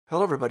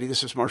Hello, everybody.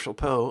 This is Marshall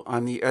Poe.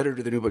 I'm the editor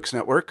of the New Books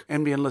Network.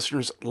 NBN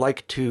listeners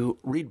like to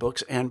read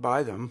books and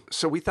buy them.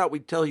 So we thought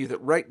we'd tell you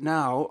that right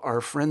now, our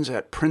friends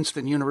at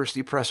Princeton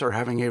University Press are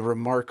having a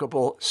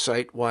remarkable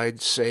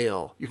site-wide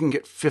sale. You can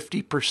get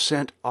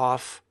 50%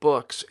 off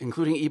books,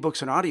 including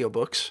ebooks and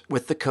audiobooks,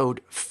 with the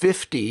code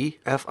 50,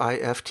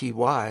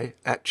 F-I-F-T-Y,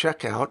 at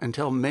checkout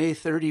until May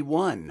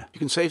 31. You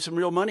can save some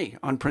real money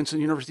on Princeton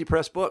University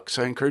Press books.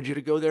 I encourage you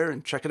to go there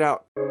and check it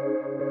out.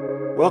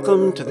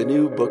 Welcome to the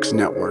New Books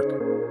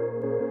Network.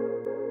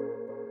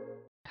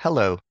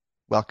 Hello,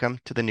 welcome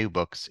to the New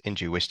Books in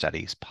Jewish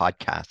Studies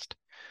podcast.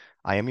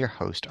 I am your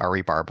host,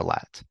 Ari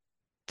Barbalat.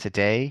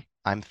 Today,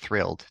 I'm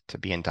thrilled to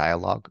be in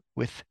dialogue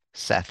with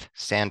Seth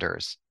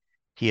Sanders.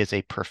 He is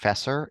a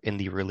professor in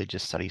the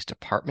Religious Studies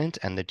Department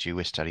and the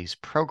Jewish Studies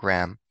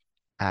program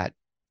at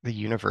the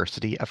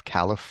University of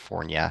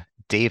California,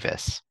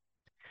 Davis.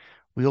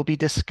 We will be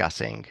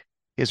discussing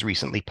his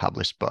recently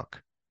published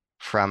book,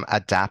 From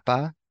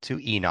Adapa to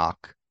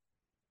Enoch,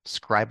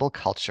 Scribal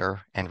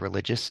Culture and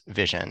Religious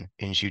Vision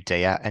in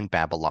Judea and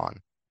Babylon,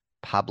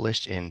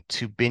 published in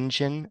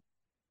Tübingen,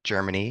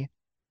 Germany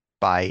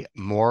by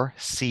Mohr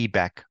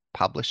Siebeck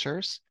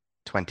Publishers,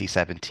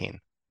 2017.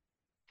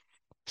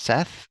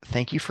 Seth,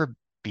 thank you for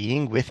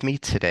being with me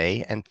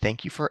today, and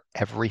thank you for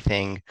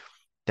everything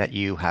that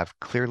you have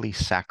clearly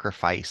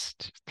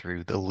sacrificed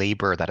through the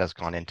labor that has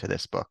gone into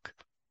this book.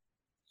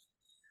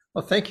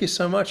 Well, thank you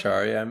so much,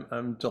 Ari.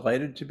 I'm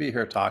delighted to be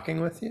here talking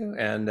with you,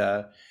 and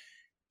to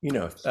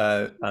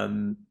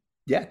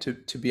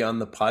be on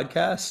the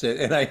podcast.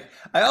 And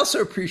I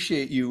also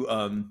appreciate you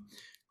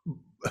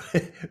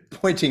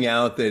pointing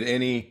out that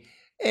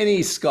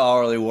any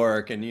scholarly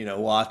work, and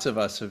lots of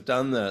us have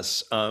done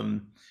this,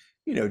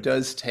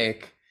 does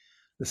take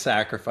the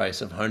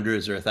sacrifice of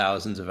hundreds or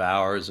thousands of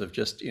hours of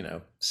just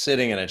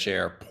sitting in a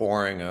chair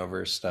poring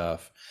over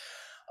stuff.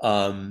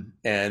 And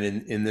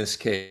in this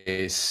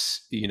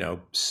case,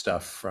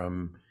 stuff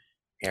from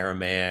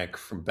Aramaic,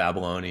 from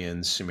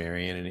Babylonian,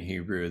 Sumerian, and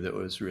Hebrew that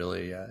was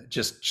really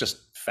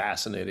just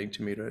fascinating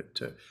to me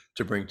to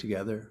bring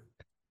together.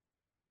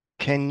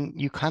 Can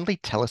you kindly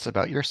tell us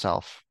about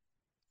yourself?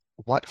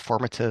 What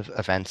formative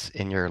events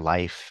in your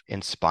life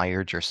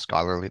inspired your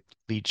scholarly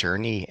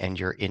journey and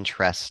your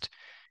interest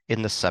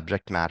in the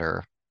subject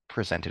matter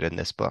presented in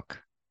this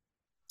book?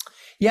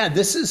 Yeah,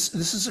 this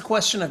is a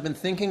question I've been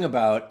thinking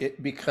about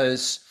it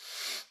because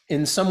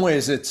in some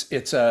ways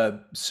it's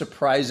a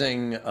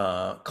surprising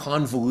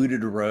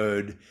convoluted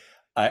road.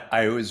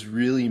 I was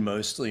really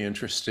mostly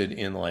interested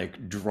in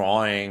like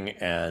drawing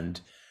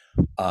and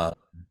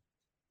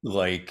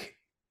like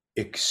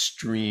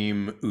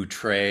extreme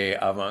outre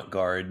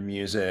avant-garde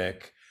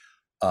music,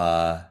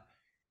 and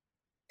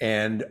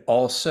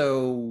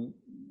also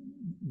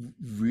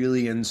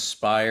really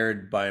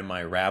inspired by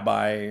my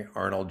rabbi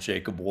Arnold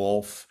Jacob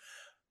Wolf,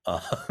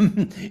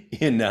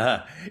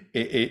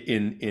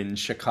 in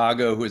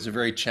Chicago, who is a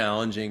very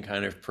challenging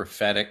kind of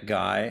prophetic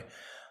guy.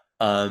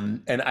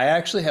 And I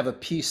actually have a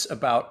piece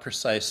about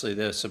precisely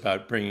this,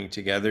 about bringing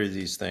together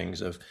these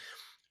things of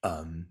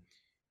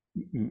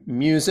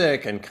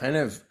music and kind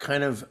of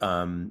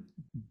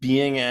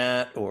being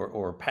at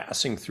or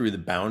passing through the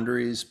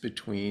boundaries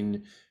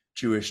between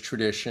Jewish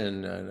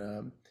tradition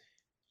and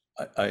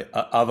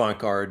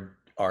avant-garde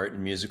art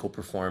and musical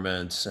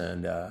performance,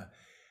 and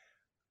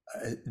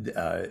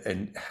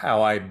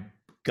how I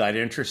got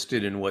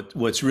interested in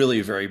what's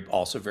really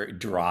also very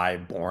dry,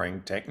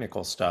 boring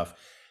technical stuff,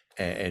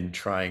 and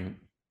trying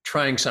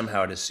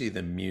somehow to see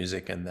the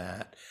music in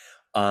that.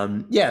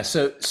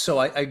 So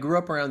I grew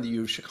up around the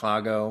U of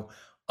Chicago.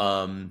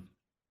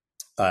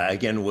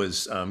 Again,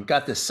 was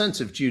got this sense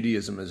of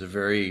Judaism as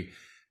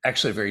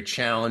actually very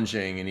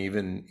challenging, and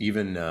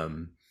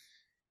even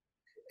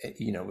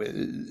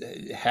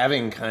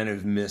having kind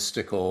of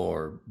mystical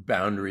or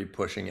boundary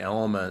pushing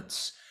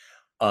elements.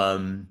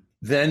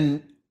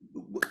 Then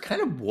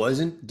kind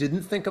of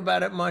didn't think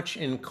about it much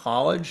in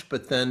college,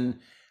 but then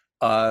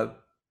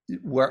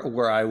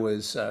where I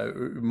was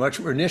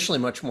initially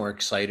much more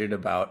excited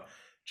about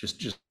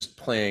just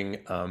playing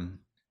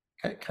kind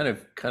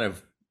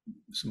of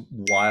some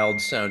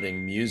wild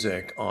sounding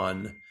music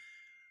on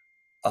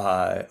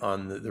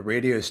the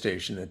radio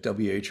station at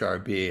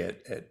WHRB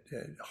at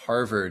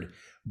Harvard.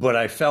 But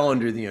I fell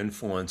under the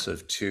influence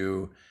of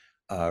two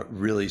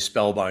really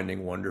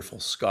spellbinding, wonderful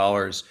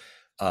scholars,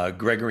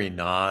 Gregory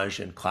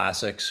Nagy in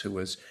classics, who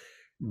was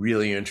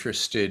really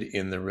interested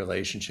in the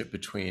relationship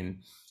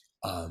between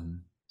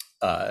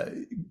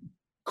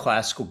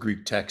classical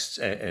Greek texts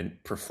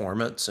and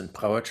performance and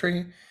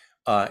poetry,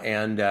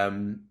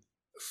 and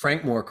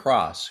Frank Mohr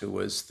Cross, who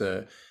was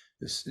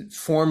this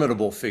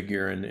formidable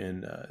figure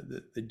in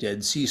the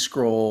Dead Sea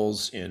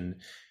Scrolls, in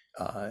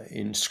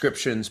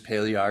inscriptions,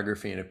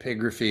 paleography, and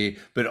epigraphy,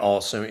 but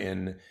also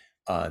in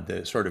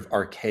the sort of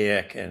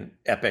archaic and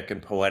epic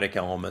and poetic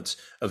elements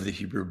of the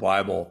Hebrew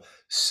Bible.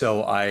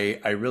 So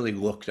I really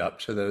looked up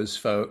to those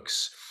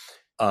folks.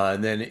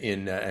 And then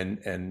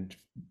and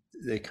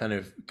they kind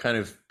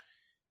of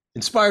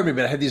inspired me,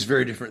 but I had these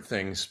very different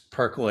things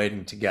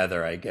percolating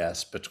together, I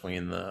guess,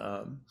 between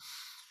the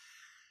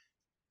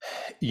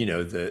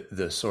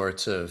the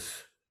sorts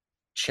of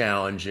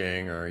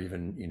challenging or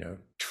even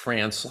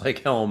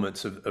trance-like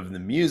elements of the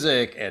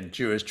music and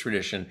Jewish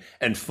tradition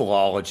and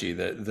philology,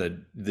 the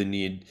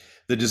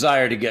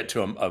desire to get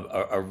to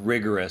a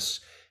rigorous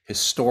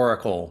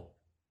historical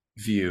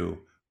view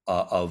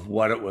of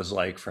what it was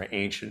like for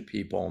ancient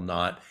people,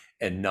 not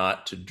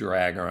to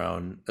drag our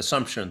own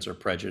assumptions or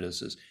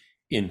prejudices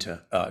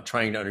into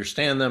trying to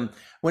understand them.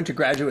 Went to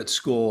graduate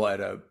school at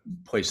a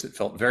place that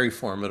felt very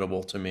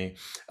formidable to me,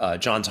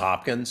 Johns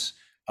Hopkins,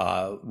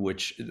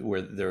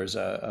 where there was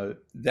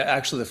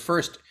actually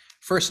the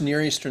first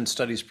Near Eastern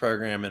Studies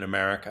program in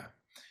America,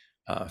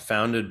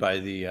 founded by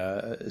the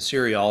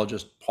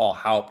Assyriologist Paul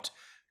Haupt,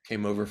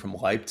 came over from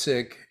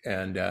Leipzig,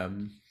 and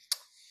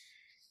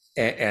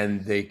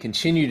they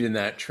continued in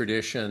that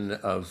tradition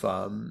of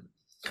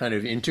kind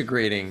of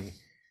integrating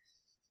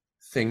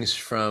things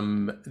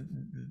from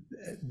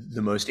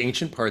the most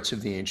ancient parts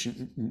of the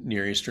ancient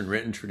Near Eastern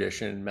written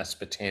tradition,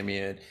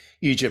 Mesopotamia,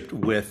 Egypt,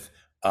 with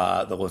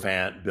the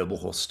Levant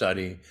biblical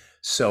study.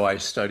 So I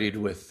studied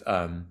with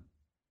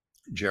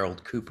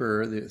Gerald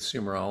Cooper, the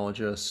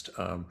Sumerologist.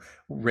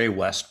 Ray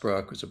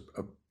Westbrook was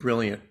a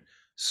brilliant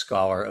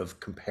scholar of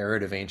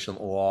comparative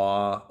ancient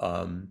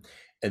law.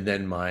 And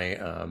then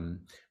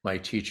my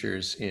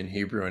teachers in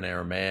Hebrew and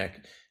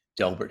Aramaic,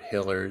 Delbert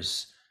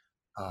Hillers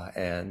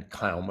and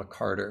Kyle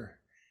McCarter.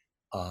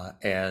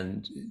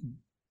 And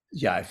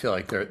yeah, I feel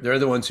like they're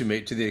the ones who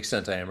made, to the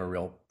extent I am a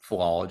real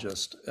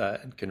philologist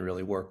and can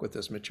really work with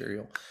this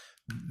material,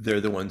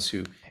 they're the ones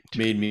who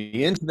made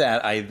me into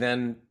that. I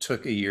then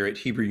took a year at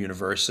Hebrew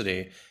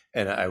University,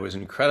 and I was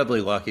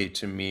incredibly lucky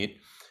to meet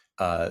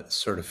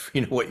sort of,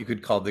 what you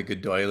could call the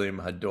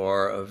Gedolim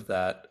Hador of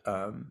that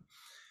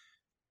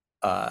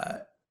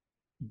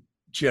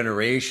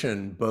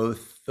generation,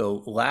 both the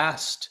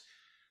last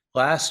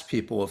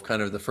people of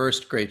kind of the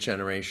first great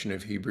generation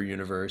of Hebrew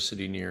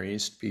University Near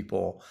East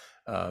people,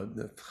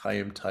 the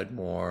Chaim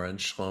Tudmore and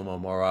Shlomo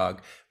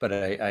Morag. But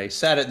I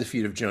sat at the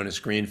feet of Jonas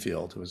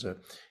Greenfield, who was a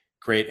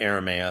great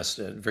Aramaist,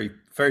 a very,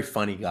 very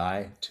funny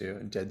guy too,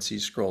 a Dead Sea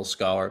Scrolls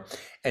scholar.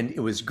 And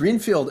it was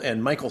Greenfield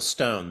and Michael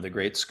Stone, the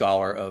great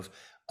scholar of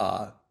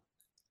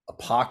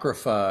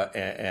Apocrypha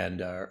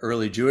and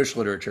early Jewish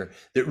literature,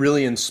 that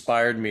really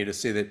inspired me to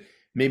say that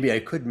maybe I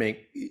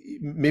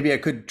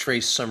could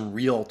trace some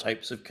real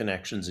types of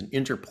connections and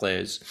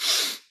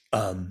interplays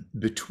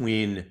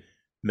between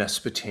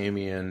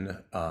Mesopotamian,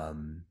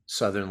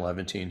 Southern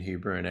Levantine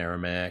Hebrew and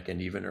Aramaic,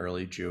 and even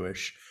early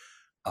Jewish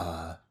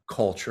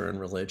culture and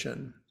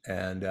religion.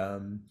 And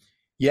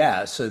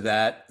so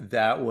that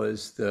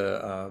was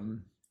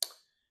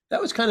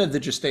kind of the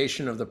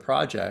gestation of the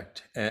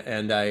project.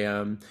 And I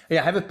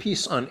have a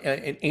piece on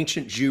an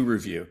Ancient Jew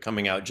Review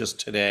coming out just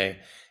today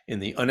in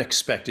the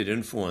Unexpected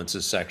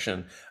Influences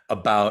section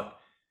about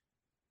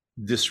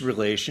this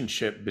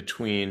relationship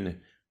between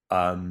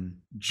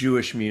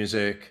Jewish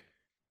music,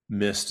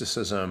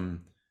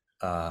 mysticism,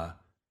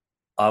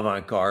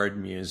 avant-garde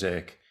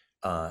music,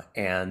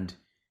 and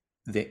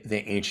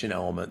the ancient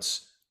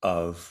elements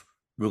of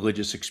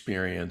religious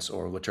experience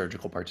or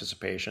liturgical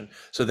participation.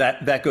 So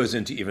that goes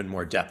into even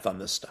more depth on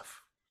this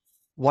stuff.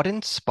 What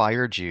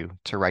inspired you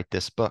to write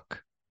this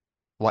book?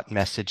 What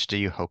message do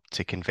you hope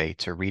to convey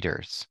to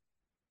readers?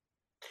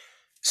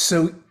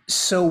 So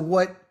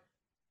what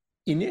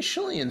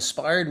initially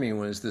inspired me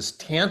was this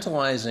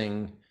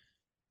tantalizing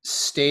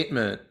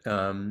statement.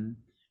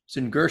 It's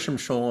in Gershom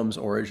Sholom's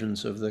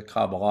Origins of the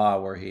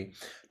Kabbalah, where he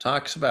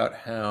talks about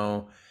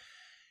how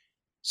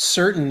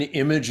certain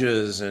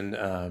images and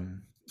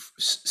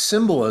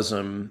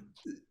symbolism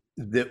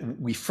that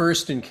we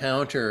first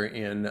encounter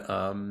in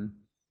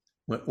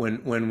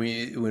when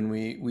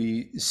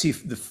we see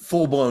the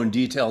full-blown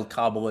detailed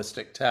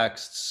Kabbalistic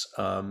texts,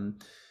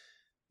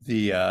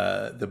 the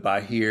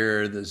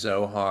Bahir, the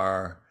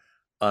Zohar,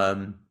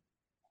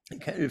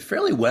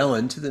 fairly well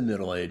into the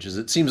Middle Ages.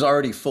 It seems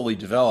already fully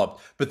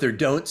developed, but there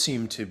don't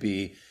seem to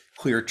be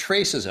clear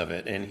traces of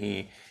it. And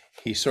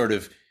he sort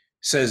of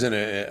says in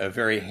a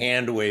very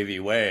hand-wavy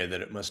way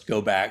that it must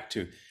go back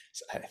to,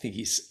 I think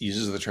he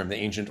uses the term the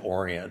ancient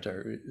Orient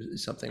or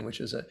something,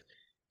 which is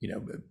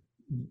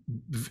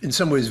in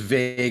some ways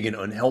vague and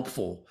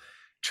unhelpful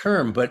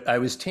term. But I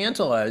was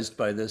tantalized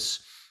by this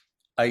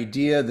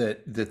idea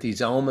that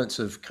these elements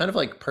of kind of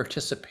like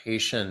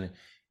participation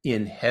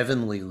in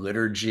heavenly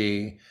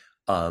liturgy,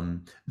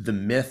 the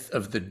myth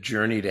of the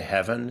journey to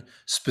heaven,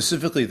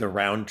 specifically the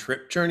round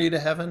trip journey to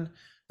heaven,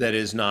 that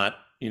is not,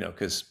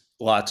 because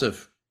lots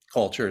of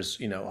cultures,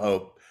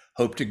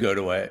 hope to go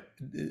to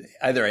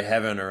either a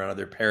heaven or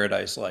another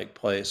paradise-like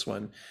place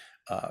when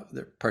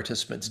the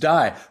participants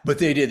die. But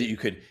the idea that you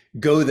could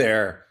go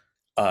there,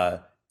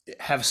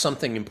 have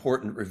something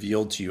important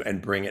revealed to you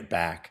and bring it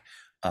back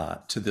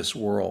to this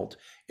world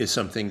is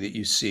something that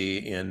you see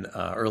in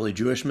early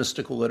Jewish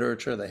mystical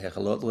literature, the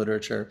Hechalot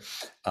literature.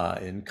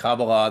 In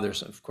Kabbalah,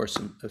 there's of course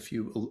a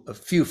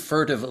few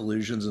furtive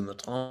allusions in the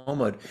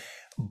Talmud,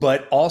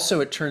 But also,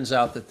 it turns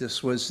out that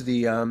this was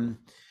the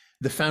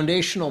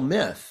foundational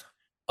myth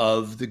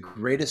of the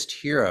greatest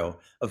hero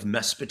of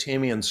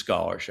Mesopotamian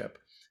scholarship,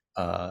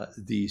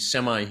 the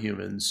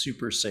semi-human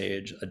super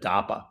sage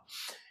Adapa.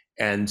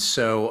 And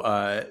so,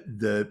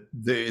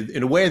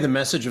 in a way, the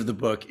message of the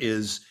book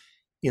is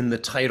in the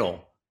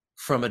title,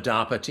 From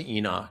Adapa to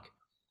Enoch.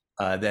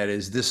 That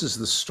is, this is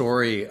the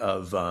story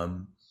of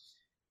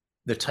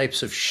the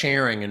types of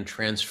sharing and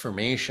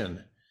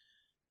transformation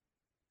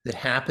that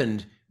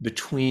happened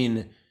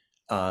between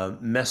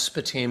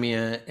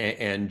Mesopotamia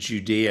and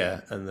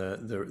Judea and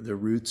the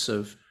roots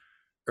of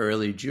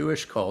early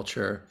Jewish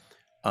culture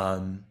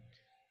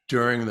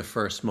during the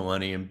first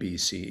millennium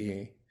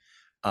BCE.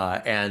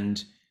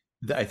 And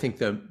I think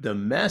the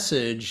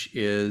message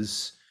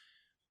is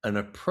an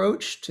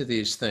approach to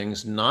these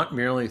things, not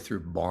merely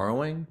through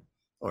borrowing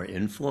or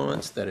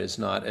influence, that is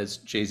not, as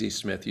J.Z.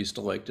 Smith used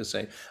to like to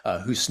say,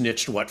 who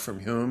snitched what from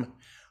whom.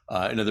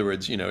 In other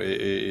words,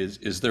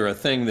 is there a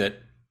thing that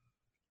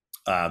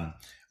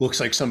looks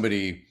like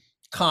somebody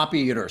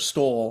copied or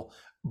stole,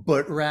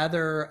 but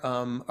rather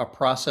a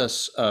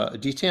process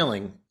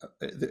detailing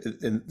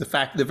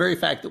the very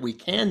fact that we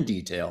can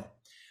detail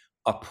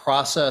a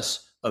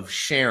process of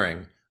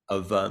sharing,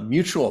 of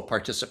mutual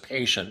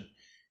participation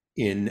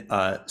in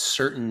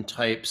certain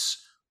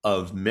types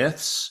of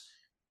myths,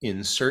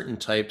 in certain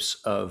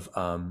types of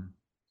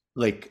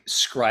like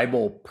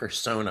scribal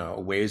persona,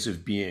 ways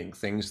of being,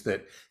 things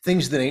that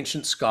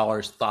ancient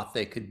scholars thought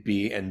they could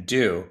be and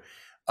do.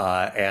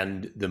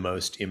 And the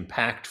most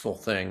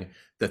impactful thing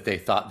that they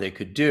thought they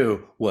could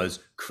do was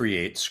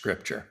create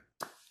scripture.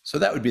 So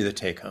that would be the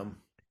take home.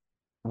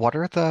 What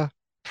are the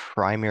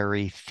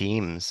primary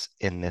themes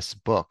in this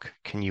book?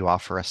 Can you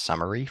offer a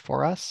summary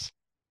for us?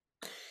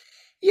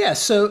 Yeah,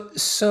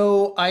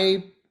 so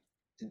I'd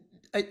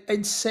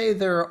say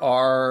there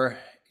are,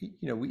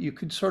 you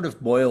could sort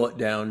of boil it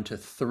down to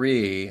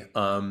three.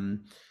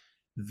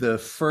 The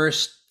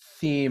first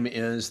theme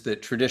is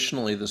that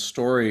traditionally the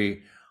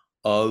story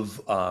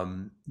of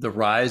the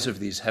rise of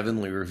these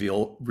heavenly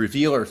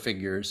revealer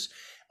figures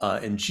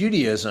in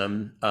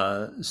Judaism,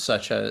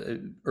 such as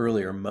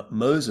earlier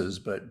Moses,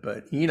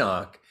 but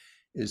Enoch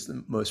is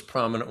the most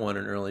prominent one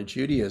in early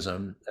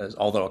Judaism, as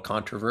although a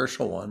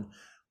controversial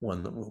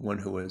one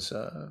who was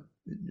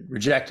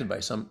rejected by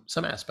some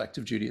aspect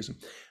of Judaism.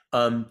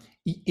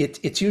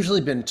 It's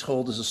usually been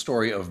told as a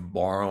story of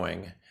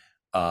borrowing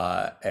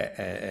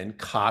and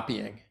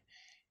copying.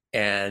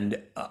 And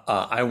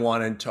I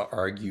wanted to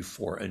argue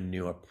for a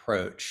new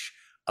approach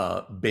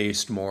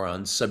based more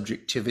on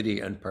subjectivity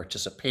and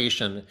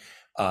participation.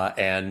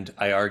 And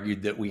I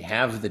argued that we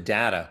have the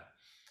data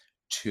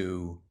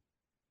to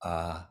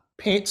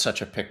paint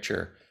such a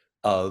picture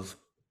of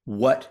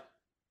what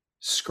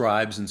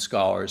scribes and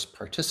scholars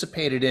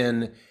participated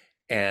in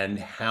and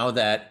how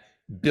that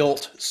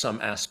built some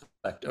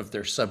aspect of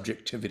their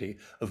subjectivity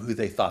of who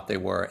they thought they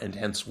were and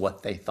hence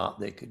what they thought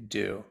they could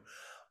do.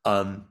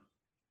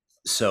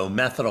 So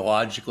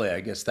methodologically,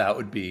 I guess that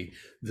would be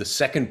the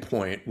second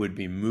point, would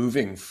be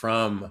moving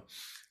from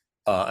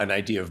an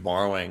idea of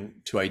borrowing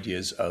to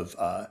ideas of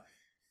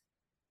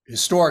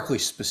historically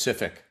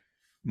specific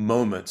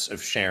moments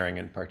of sharing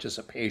and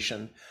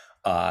participation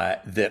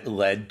that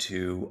led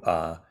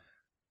to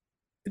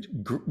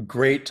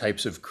great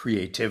types of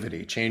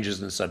creativity,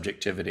 changes in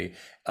subjectivity,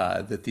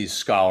 that these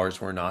scholars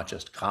were not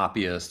just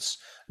copyists,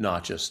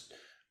 not just,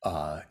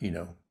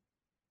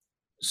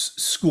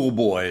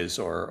 schoolboys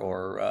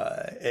or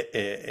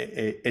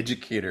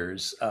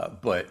educators,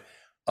 but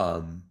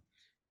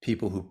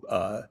people who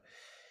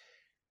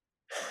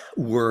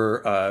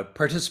were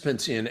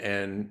participants in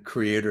and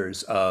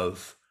creators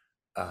of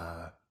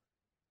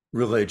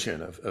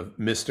religion, of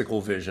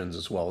mystical visions,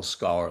 as well as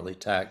scholarly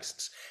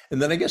texts.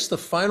 And then I guess the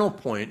final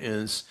point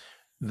is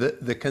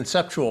the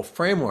conceptual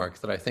framework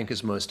that I think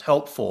is most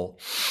helpful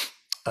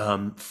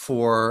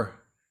for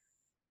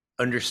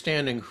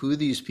understanding who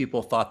these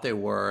people thought they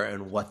were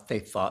and what they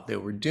thought they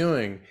were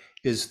doing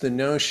is the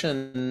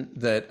notion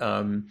that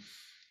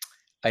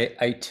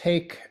I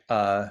take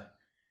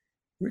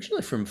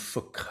originally from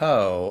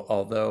Foucault,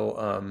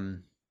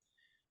 although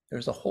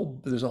there's a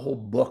whole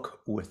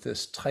book with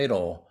this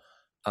title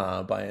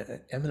by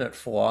an eminent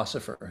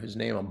philosopher whose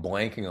name I'm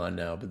blanking on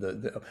now, but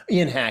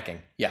Ian Hacking,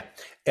 yeah,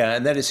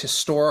 and that is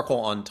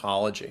historical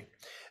ontology.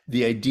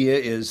 The idea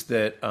is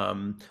that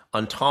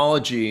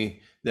ontology,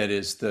 that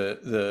is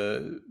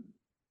the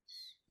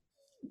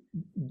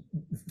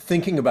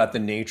thinking about the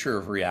nature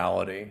of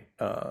reality,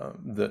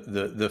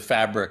 the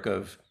fabric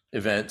of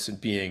events and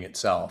being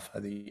itself,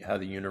 how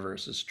the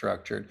universe is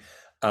structured.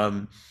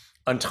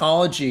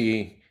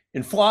 Ontology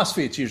in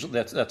philosophy, it's usually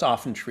that's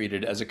often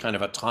treated as a kind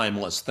of a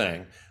timeless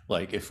thing.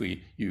 Like if you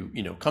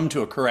come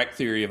to a correct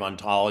theory of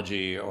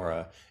ontology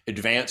or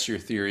advance your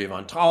theory of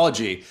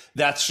ontology,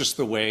 that's just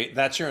the way.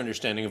 That's your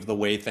understanding of the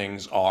way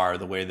things are,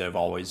 the way they've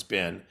always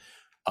been.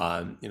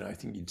 I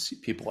think you'd see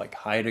people like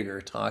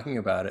Heidegger talking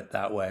about it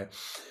that way.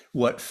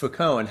 What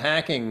Foucault and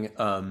Hacking,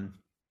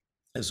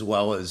 as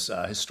well as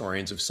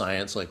historians of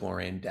science like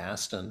Lorraine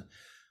Daston,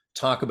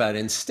 talk about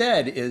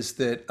instead is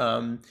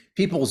that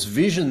people's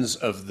visions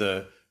of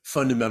the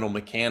fundamental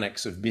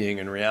mechanics of being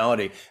and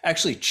reality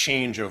actually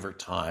change over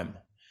time.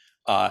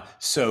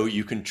 So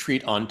you can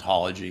treat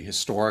ontology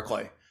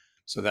historically.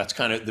 So that's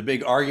kind of the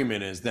big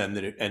argument is then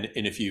that, and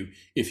if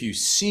you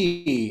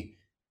see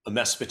a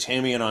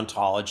Mesopotamian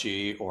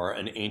ontology or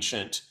an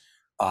ancient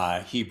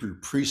Hebrew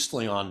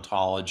priestly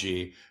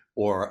ontology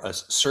or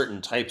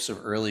certain types of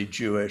early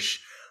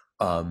Jewish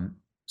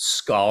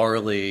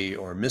scholarly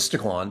or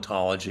mystical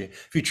ontology,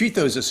 if you treat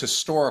those as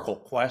historical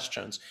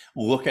questions,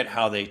 look at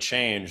how they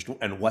changed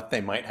and what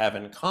they might have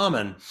in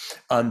common,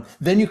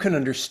 then you can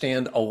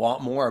understand a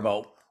lot more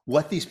about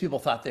what these people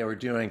thought they were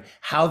doing,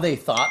 how they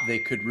thought they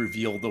could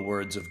reveal the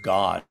words of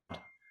God.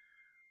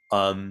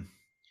 And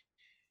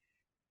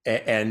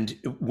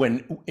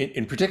when,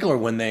 in particular,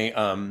 when they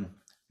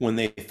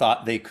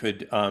thought they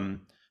could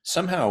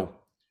somehow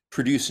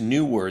produce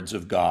new words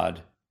of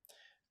God,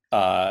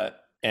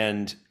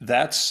 and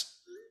that's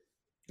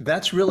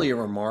really a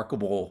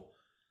remarkable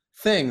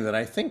thing that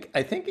I think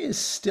is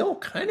still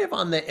kind of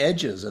on the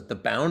edges, at the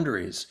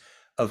boundaries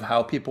of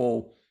how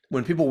people,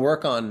 when people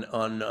work on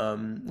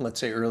let's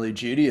say early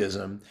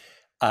Judaism,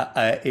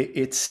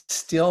 it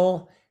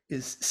still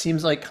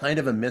seems like kind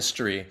of a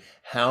mystery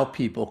how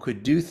people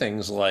could do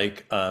things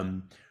like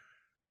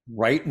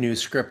write new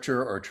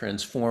scripture or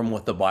transform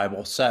what the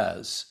Bible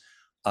says,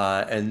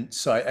 and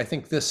so I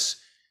think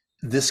this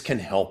can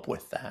help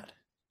with that.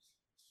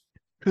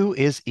 Who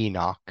is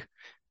Enoch?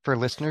 For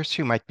listeners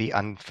who might be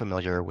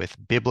unfamiliar with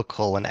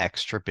biblical and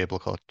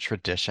extra-biblical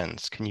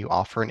traditions, can you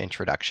offer an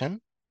introduction?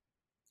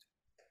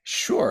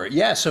 Sure.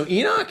 Yeah. So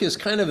Enoch is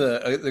kind of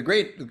the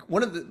great,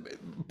 one of the,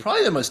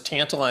 probably the most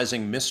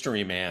tantalizing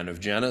mystery man of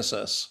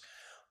Genesis.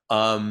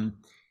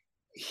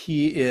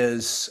 He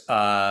is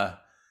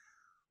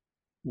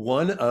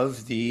one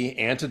of the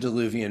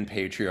antediluvian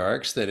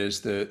patriarchs, that is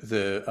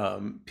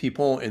the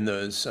people in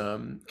those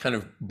kind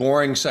of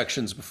boring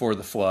sections before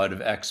the flood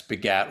of X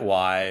begat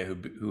Y,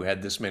 who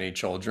had this many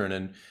children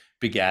and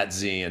begat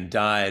Z and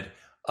died.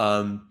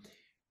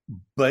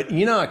 But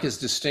Enoch is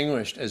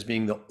distinguished as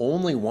being the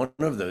only one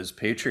of those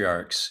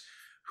patriarchs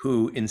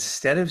who,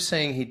 instead of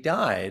saying he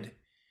died,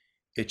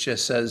 it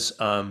just says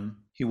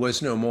he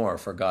was no more,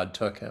 for God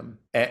took him.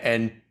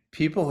 And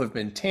people have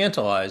been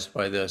tantalized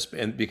by this,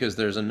 and because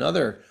there's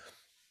another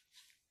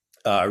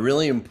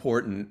really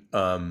important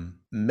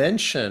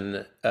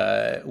mention,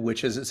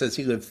 which is, it says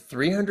he lived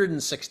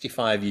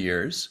 365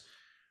 years,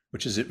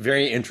 which is a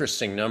very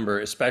interesting number,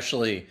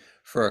 especially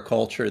for a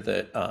culture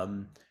that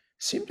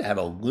seemed to have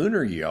a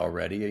lunar year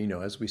already,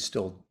 as we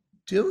still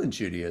do in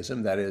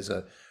Judaism. That is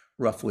a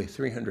roughly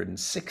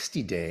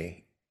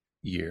 360-day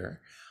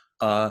year.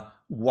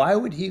 Why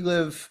would he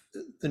live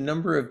the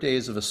number of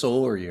days of a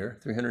solar year,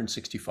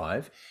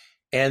 365?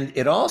 And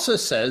it also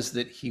says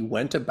that he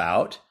went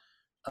about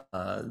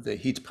the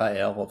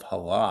Hitpael of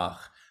Halach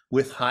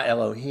with Ha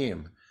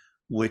Elohim,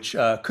 which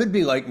could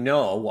be like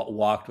Noah,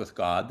 walked with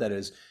God, that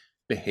is,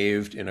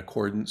 behaved in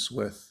accordance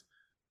with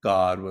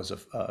God,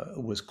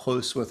 was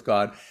close with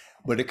God.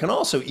 But it can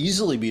also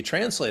easily be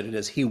translated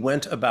as he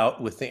went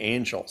about with the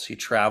angels. He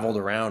traveled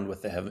around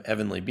with the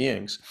heavenly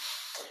beings.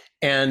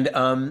 And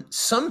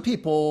some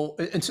people,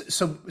 and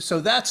so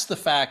that's the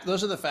fact.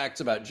 Those are the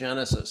facts about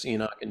Genesis,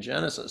 Enoch and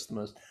Genesis,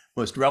 the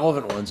most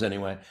relevant ones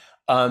anyway.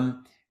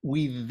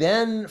 We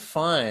then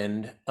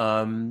find,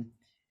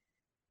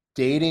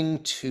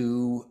 dating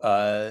to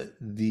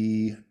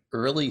the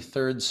early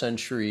 3rd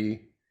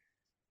century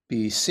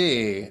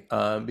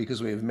BC,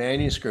 because we have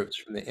manuscripts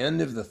from the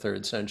end of the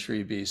 3rd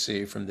century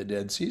BC from the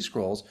Dead Sea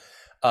Scrolls,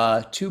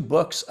 2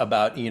 books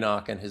about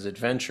Enoch and his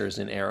adventures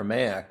in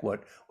Aramaic,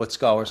 what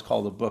scholars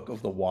call the Book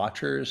of the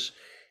Watchers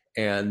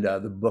and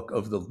the Book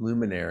of the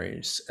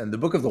Luminaries. And the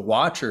Book of the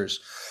Watchers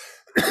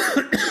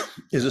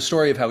is a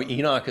story of how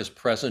Enoch is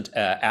present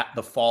at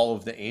the fall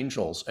of the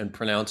angels and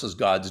pronounces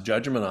God's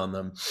judgment on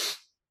them,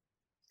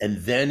 and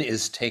then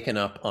is taken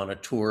up on a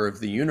tour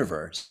of the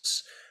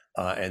universe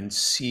and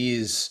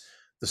sees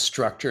the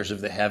structures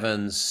of the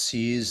heavens,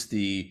 sees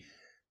the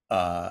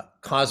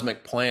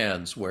cosmic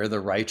plans where the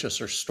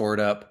righteous are stored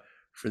up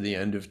for the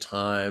end of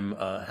time,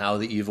 how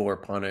the evil are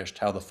punished,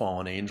 how the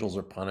fallen angels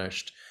are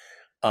punished.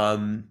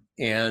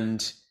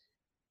 And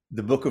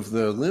the Book of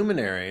the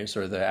Luminaries,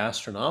 or the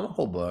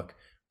astronomical book,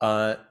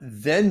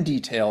 then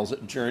details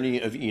a journey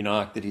of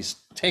Enoch that he's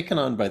taken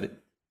on by the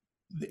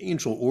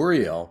angel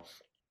Uriel,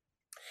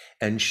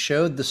 and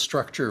showed the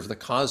structure of the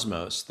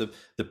cosmos,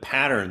 the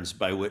patterns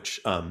by which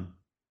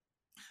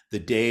the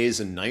days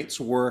and nights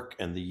work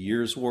and the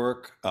years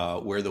work,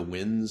 where the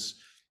winds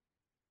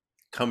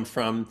come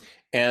from.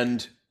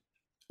 And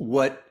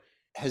what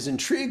has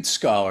intrigued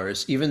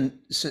scholars, even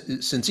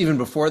since even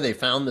before they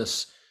found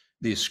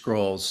these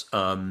scrolls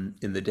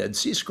in the Dead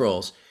Sea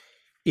Scrolls,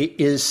 it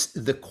is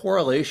the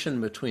correlation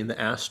between the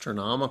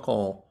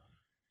astronomical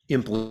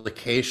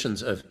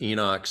implications of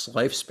Enoch's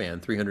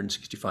lifespan,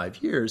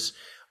 365 years,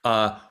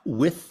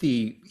 with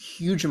the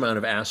huge amount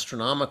of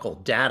astronomical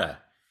data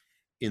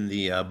in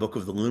the Book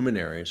of the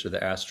Luminaries, or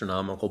the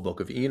astronomical Book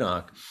of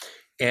Enoch.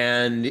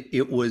 And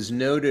it was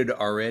noted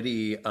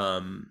already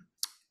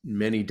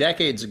many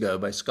decades ago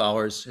by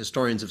scholars,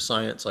 historians of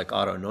science like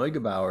Otto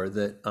Neugebauer,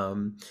 that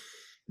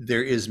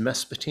there is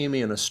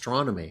Mesopotamian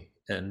astronomy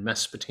and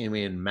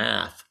Mesopotamian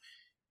math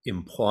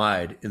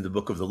implied in the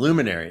Book of the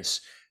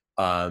Luminaries.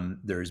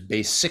 There's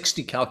base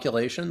 60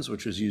 calculations,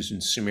 which was used in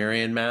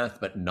Sumerian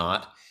math, but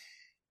not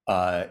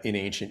in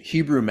ancient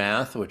Hebrew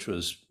math, which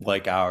was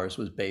like ours,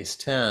 was base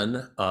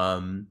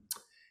 10.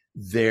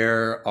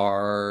 There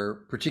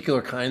are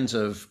particular kinds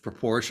of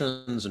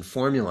proportions and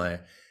formulae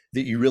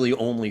that you really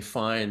only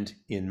find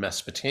in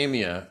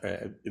Mesopotamia.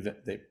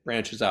 That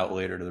branches out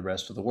later to the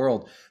rest of the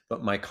world.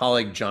 But my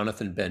colleague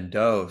Jonathan Ben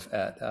Dov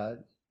at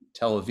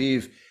Tel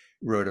Aviv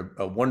wrote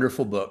a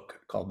wonderful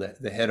book called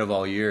The Head of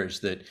All Years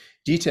that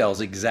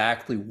details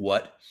exactly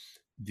what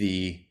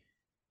the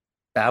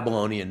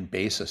Babylonian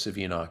basis of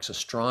Enoch's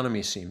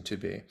astronomy seemed to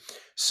be.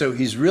 So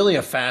he's really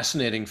a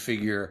fascinating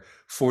figure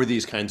for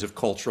these kinds of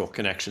cultural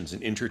connections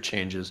and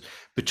interchanges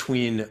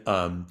between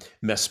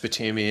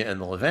Mesopotamia and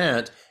the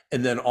Levant,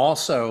 and then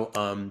also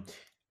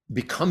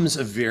becomes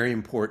a very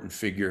important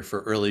figure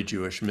for early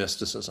Jewish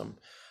mysticism.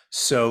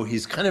 So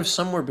he's kind of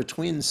somewhere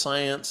between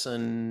science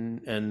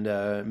and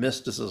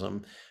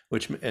mysticism,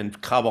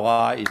 and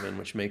Kabbalah even,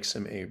 which makes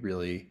him a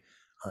really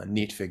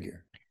neat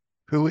figure.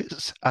 Who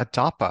is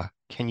Adapa?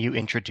 Can you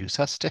introduce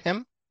us to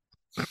him?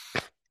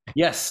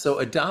 Yes, so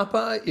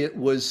Adapa, it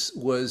was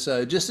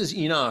just as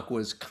Enoch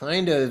was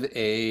kind of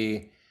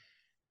a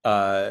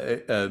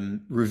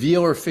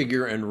revealer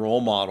figure and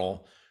role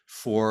model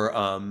for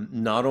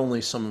not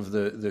only some of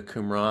the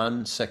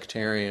Qumran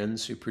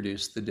sectarians who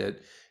produced the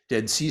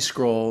Dead Sea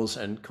Scrolls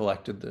and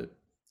collected the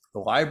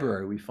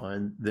library we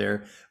find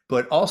there,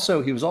 but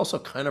also he was also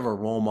kind of a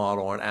role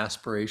model, an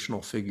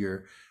aspirational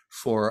figure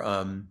for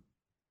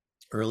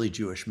early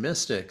Jewish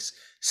mystics.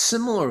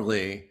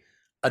 Similarly,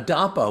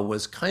 Adapa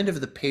was kind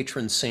of the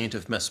patron saint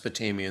of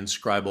Mesopotamian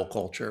scribal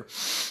culture.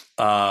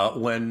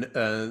 When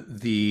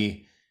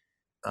the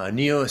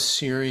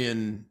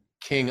Neo-Assyrian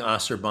king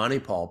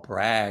Assurbanipal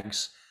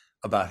brags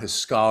about his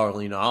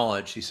scholarly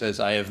knowledge, he says,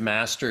 "I have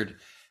mastered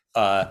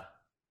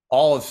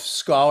all of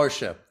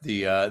scholarship,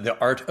 the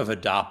art of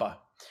Adapa."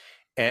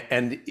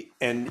 And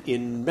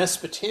in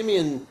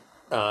Mesopotamian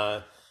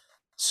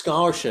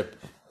scholarship,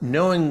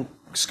 knowing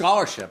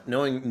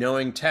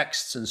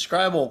texts and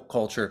scribal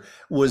culture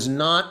was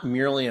not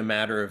merely a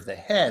matter of the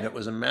head, it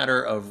was a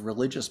matter of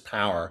religious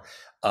power.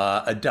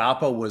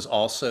 Adapa was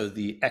also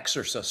the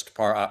exorcist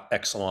par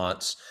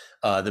excellence,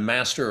 the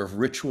master of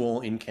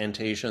ritual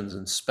incantations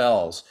and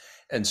spells.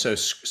 And so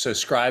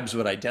scribes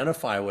would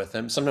identify with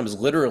him, sometimes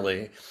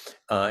literally.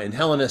 In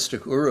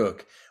Hellenistic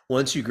Uruk,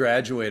 once you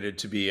graduated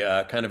to be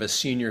kind of a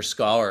senior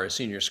scholar, a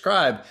senior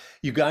scribe,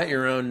 you got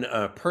your own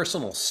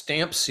personal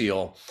stamp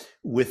seal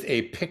with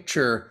a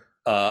picture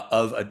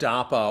of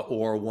Adapa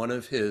or one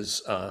of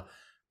his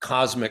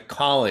cosmic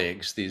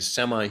colleagues, these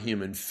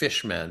semi-human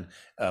fishmen,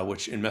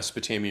 which in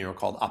Mesopotamia are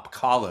called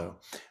apkallu.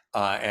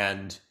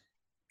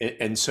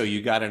 And so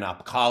you got an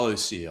apkallu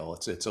seal.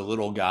 It's a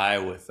little guy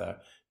with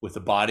the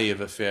body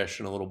of a fish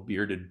and a little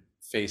bearded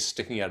face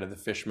sticking out of the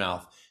fish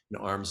mouth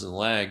and arms and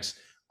legs.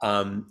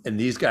 And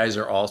these guys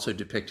are also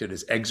depicted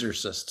as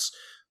exorcists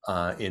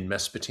in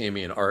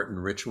Mesopotamian art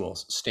and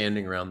rituals,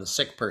 standing around the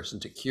sick person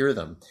to cure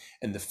them.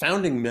 And the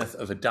founding myth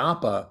of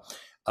Adapa,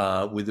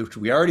 which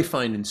we already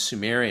find in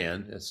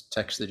Sumerian, it's a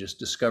text they just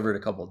discovered a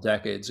couple of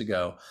decades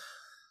ago,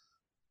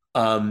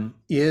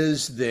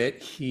 is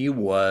that he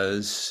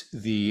was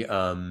the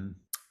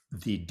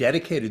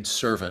dedicated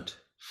servant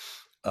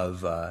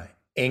of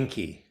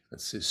Enki.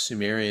 That's his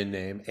Sumerian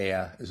name.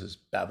 Ea is his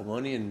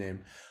Babylonian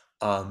name.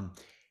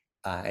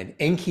 And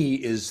Enki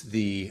is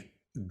the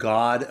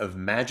god of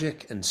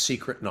magic and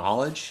secret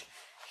knowledge.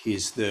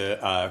 He's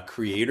the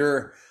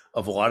creator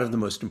of a lot of the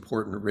most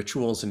important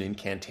rituals and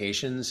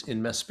incantations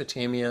in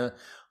Mesopotamia.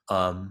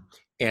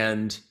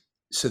 And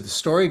so the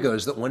story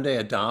goes that one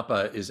day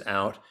Adapa is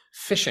out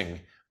fishing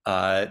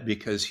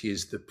because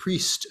he's the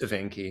priest of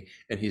Enki,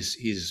 and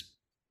he's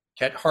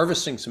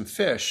harvesting some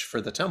fish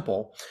for the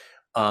temple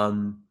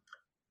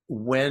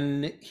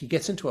when he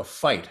gets into a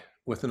fight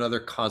with another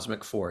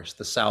cosmic force,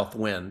 the south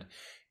wind.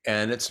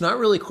 And it's not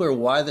really clear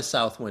why the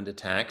south wind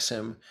attacks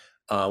him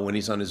when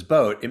he's on his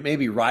boat. It may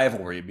be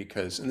rivalry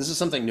because, and this is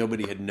something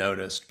nobody had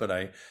noticed,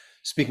 but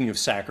speaking of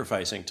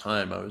sacrificing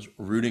time, I was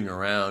rooting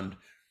around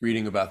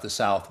reading about the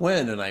south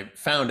wind, and I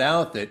found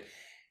out that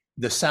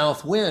the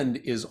south wind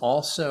is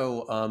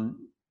also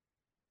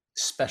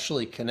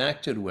specially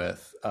connected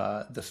with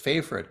the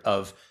favorite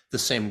of the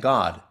same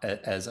god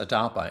as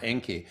Adapa,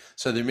 Enki.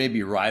 So there may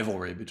be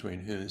rivalry between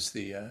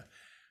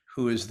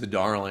who is the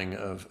darling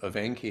of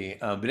Enki.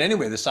 But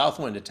anyway, the south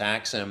wind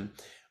attacks him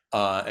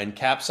and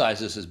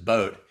capsizes his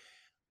boat.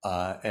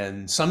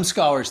 And some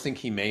scholars think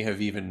he may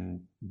have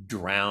even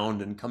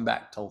drowned and come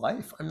back to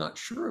life. I'm not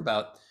sure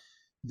about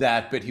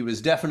that, but he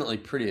was definitely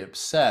pretty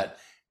upset.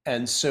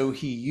 And so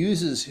he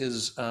uses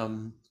his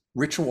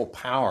ritual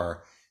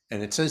power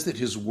And it says that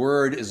his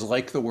word is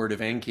like the word of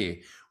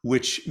Enki,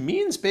 which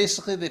means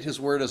basically that his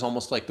word is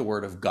almost like the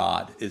word of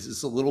God.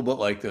 It's a little bit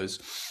like those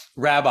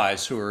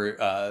rabbis who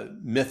are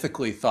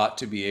mythically thought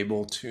to be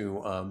able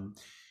to,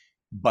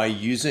 by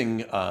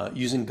using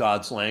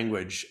God's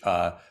language,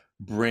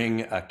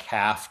 bring a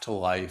calf to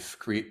life,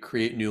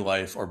 create new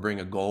life, or bring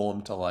a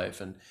golem to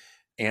life and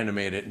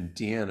animate it and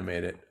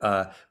deanimate it.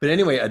 But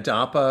anyway,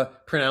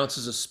 Adapa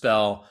pronounces a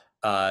spell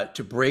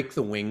to break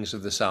the wings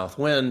of the south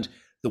wind.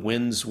 The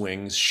wind's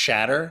wings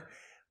shatter,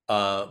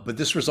 but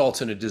this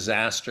results in a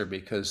disaster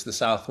because the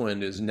south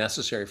wind is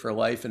necessary for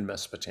life in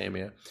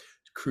Mesopotamia.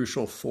 It's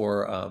crucial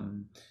for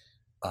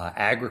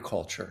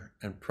agriculture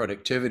and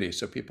productivity.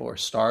 So people are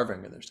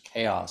starving and there's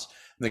chaos.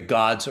 And the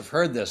gods have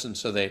heard this, and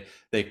so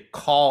they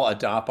call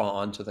Adapa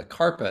onto the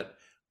carpet.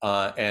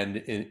 And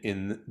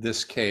in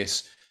this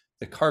case,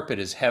 the carpet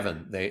is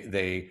heaven.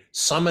 They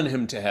summon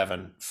him to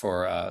heaven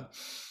for.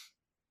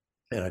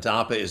 And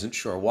Adapa isn't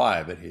sure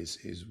why, but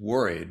he's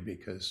worried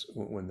because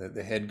when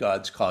the head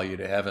gods call you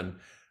to heaven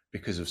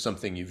because of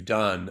something you've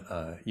done,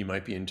 you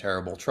might be in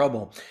terrible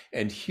trouble.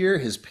 And here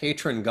his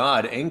patron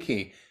god,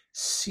 Enki,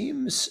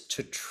 seems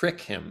to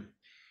trick him.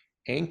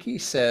 Enki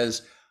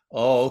says,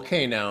 oh,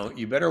 okay, now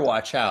you better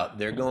watch out.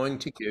 They're going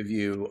to give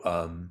you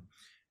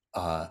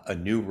a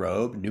new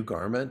robe, new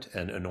garment,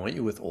 and anoint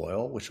you with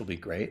oil, which will be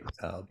great.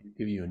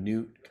 Give you a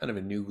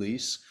new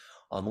lease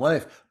on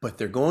life, but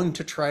they're going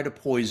to try to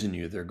poison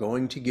you. They're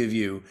going to give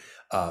you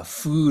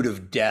food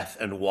of death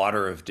and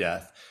water of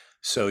death.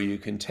 So you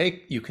can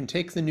take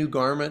the new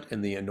garment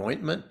and the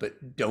anointment,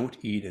 but don't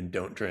eat and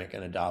don't drink.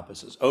 And Adapa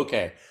says,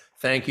 okay,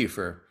 thank you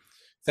for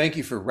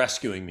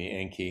rescuing me,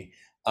 Enki.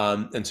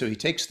 And so he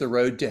takes the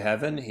road to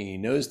heaven. He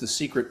knows the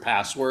secret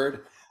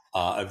password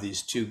of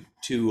these two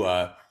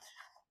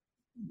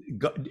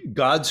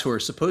gods who are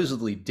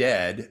supposedly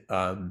dead,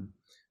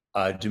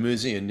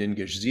 Dumuzi and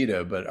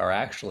Ningishzida, but are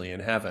actually in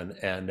heaven.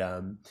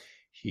 And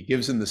he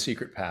gives him the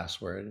secret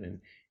password, and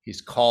he's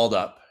called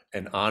up.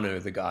 And Anu,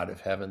 the god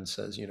of heaven,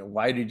 says,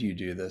 why did you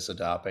do this,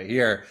 Adapa?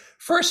 Here,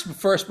 first,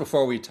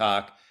 before we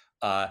talk,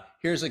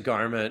 here's a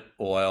garment,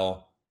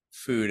 oil,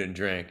 food, and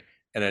drink.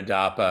 And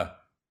Adapa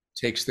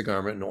takes the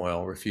garment and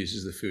oil,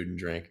 refuses the food and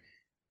drink.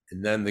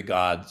 And then the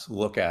gods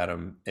look at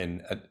him,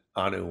 and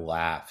Anu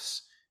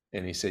laughs.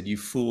 And he said, you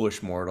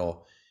foolish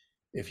mortal,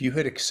 if you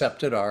had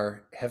accepted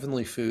our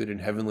heavenly food and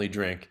heavenly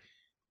drink,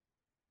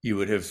 you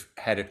would have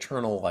had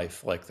eternal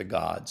life like the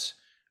gods.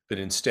 But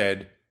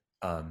instead,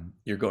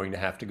 you're going to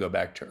have to go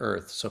back to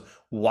earth. So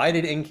why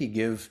did Enki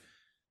give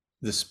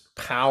this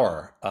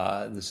power,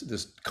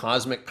 this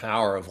cosmic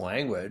power of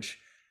language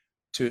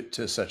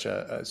to such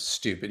a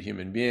stupid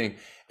human being?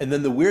 And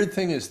then the weird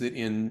thing is that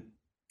in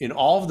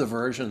all of the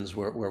versions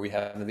where we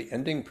have the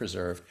ending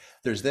preserved,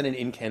 there's then an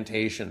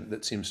incantation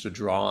that seems to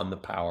draw on the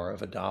power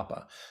of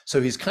Adapa. So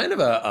he's kind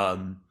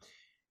of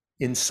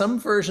in some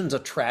versions, a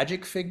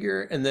tragic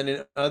figure, and then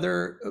in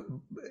other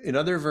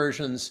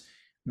versions,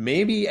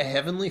 maybe a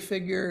heavenly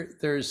figure.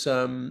 There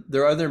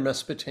are other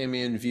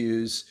Mesopotamian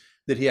views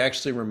that he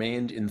actually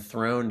remained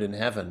enthroned in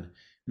heaven,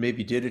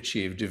 maybe did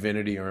achieve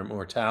divinity or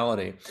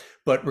immortality.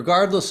 But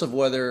regardless of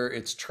whether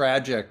it's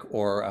tragic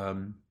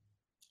or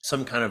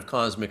some kind of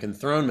cosmic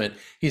enthronement,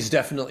 he's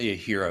definitely a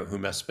hero who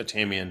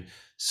Mesopotamian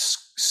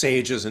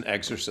sages and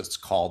exorcists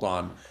called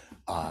on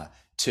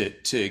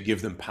to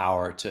give them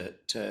power to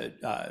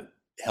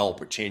help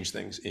or change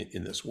things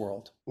in this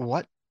world.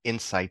 What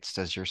insights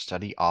does your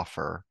study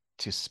offer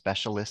to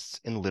specialists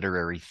in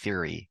literary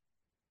theory?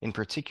 In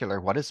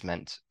particular, what is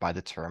meant by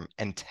the term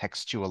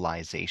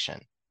entextualization?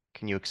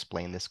 Can you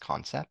explain this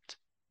concept?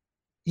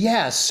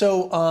 Yeah,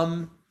 so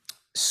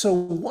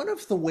one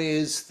of the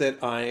ways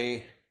that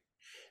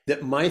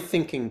my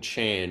thinking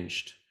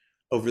changed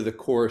over the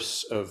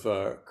course of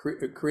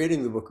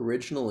creating the book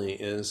originally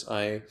is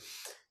I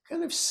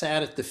kind of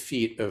sat at the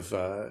feet of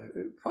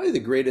probably the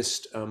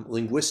greatest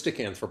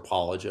linguistic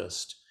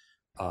anthropologist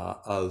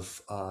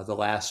of the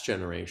last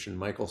generation,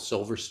 Michael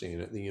Silverstein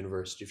at the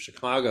University of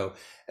Chicago,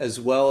 as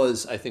well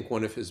as I think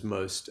one of his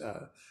most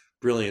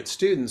brilliant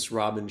students,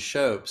 Robin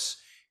Shopes.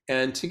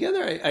 And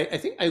together, I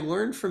think I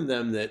learned from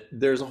them that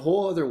there's a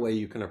whole other way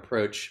you can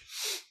approach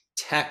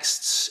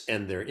texts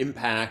and their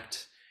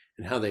impact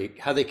and how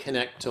they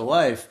connect to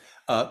life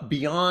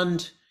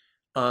beyond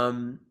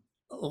a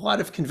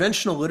lot of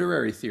conventional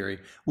literary theory,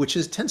 which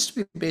tends to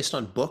be based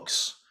on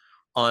books,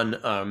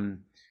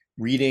 on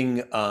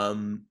reading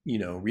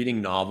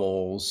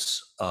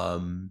novels,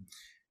 and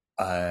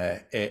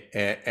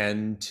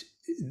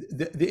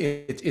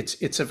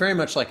it's a very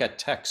much like a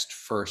text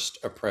first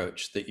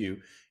approach that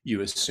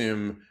you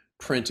assume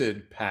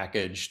printed,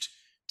 packaged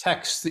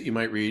texts that you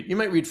might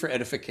read for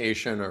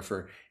edification or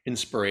for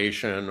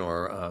inspiration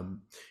or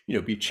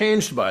be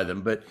changed by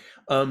them. But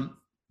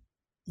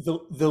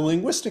the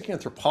linguistic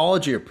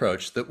anthropology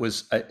approach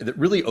that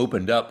really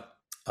opened up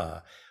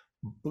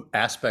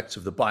aspects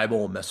of the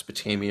Bible,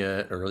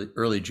 Mesopotamia,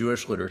 early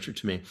Jewish literature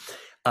to me,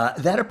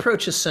 that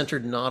approach is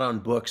centered not on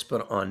books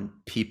but on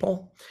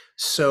people.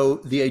 So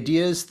the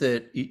idea is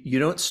that you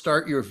don't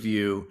start your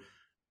view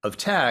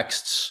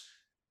texts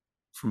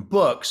from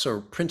books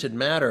or printed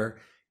matter,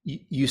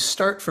 you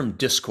start from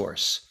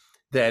discourse.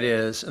 That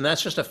is, and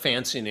that's just a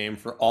fancy name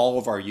for all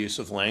of our use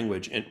of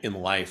language in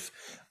life,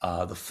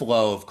 the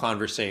flow of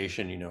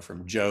conversation,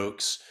 from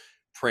jokes,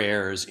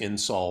 prayers,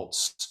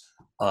 insults,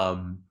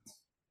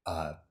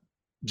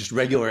 just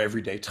regular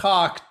everyday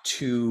talk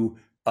to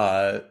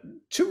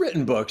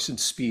written books and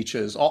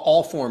speeches,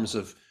 all forms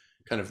of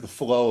kind of the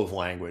flow of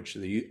language,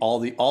 all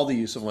the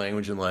use of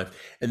language in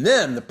life, and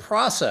then the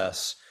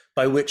process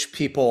by which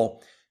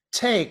people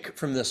take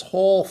from this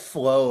whole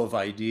flow of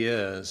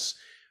ideas,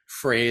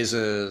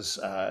 phrases,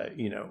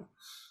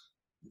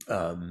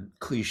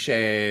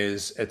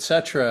 cliches,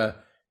 etc.,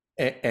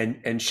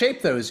 and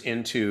shape those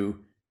into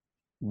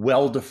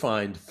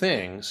well-defined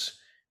things,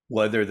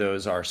 whether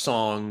those are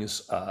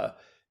songs,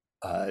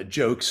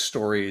 jokes,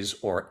 stories,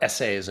 or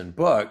essays and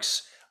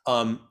books.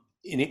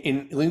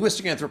 In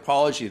linguistic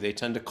anthropology, they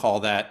tend to call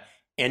that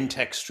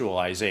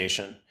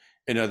entextualization.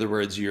 In other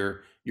words,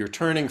 you're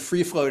turning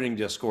free-floating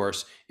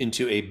discourse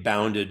into a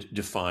bounded,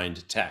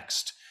 defined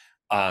text.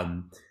 As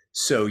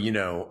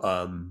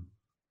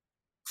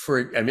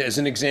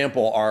an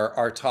example,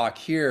 our talk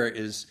here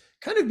is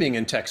kind of being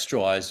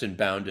intextualized and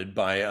bounded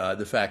by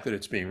the fact that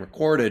it's being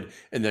recorded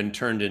and then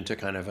turned into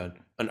kind of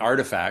an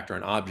artifact or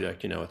an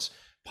object. It's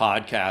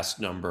podcast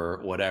number,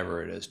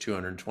 whatever it is,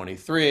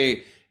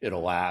 223.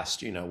 It'll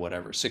last,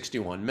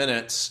 61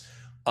 minutes.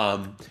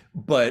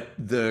 But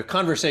the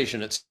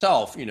conversation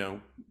itself,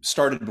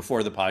 started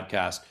before the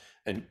podcast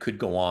and could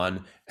go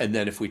on. And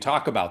then if we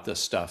talk about this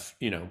stuff,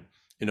 in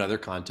other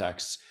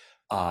contexts,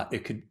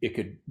 it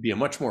could be a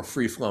much more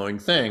free-flowing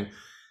thing.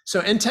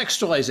 So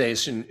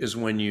entextualization is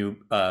when you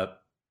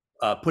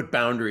put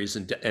boundaries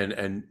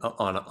and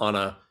on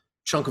a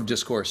chunk of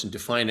discourse and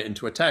define it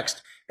into a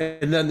text.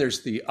 And then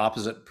there's the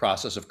opposite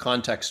process of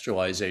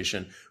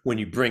contextualization, when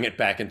you bring it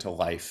back into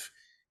life,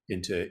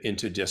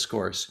 into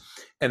discourse.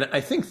 And I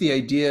think the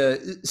idea,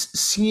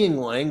 seeing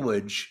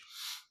language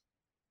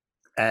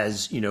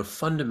as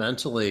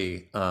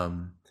fundamentally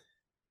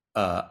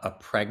a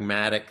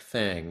pragmatic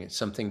thing,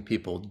 something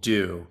people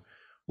do,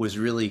 was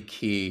really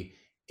key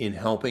in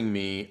helping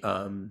me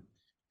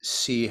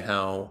see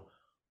how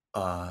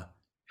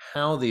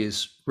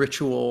these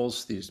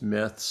rituals, these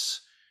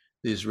myths,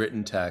 these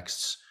written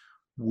texts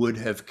would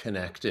have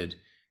connected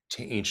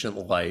to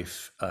ancient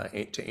life,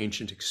 to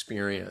ancient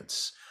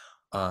experience.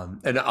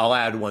 And I'll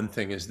add one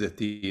thing, is that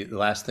the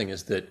last thing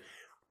is that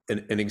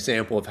an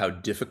example of how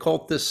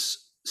difficult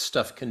this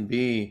stuff can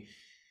be,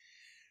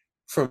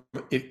 from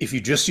if you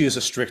just use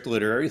a strict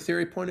literary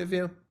theory point of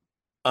view,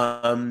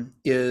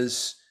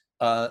 is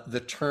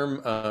the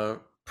term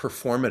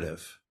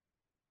performative.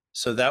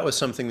 So that was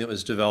something that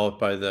was developed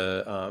by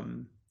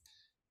the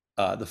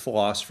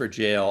philosopher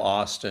J.L.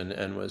 Austin,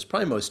 and was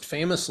probably most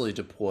famously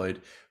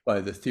deployed by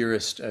the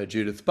theorist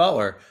Judith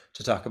Butler,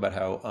 to talk about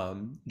how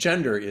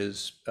gender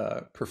is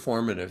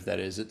performative. That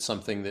is, it's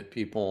something that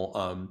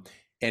people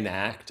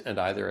enact and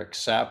either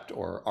accept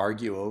or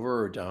argue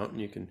over or don't. And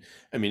you can,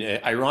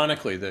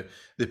 ironically, the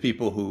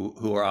people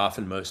who are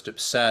often most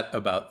upset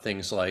about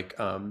things like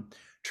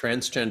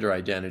transgender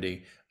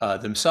identity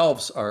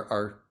themselves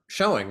are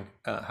showing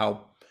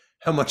how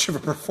much of a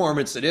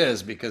performance it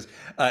is, because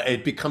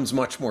it becomes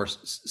much more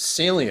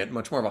salient,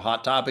 much more of a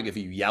hot topic if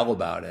you yell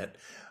about it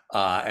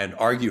and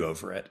argue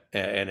over it,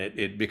 and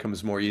it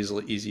becomes more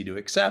easy to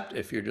accept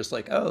if you're just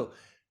like, oh,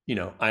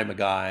 I'm a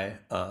guy,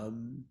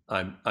 I'm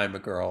a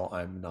girl,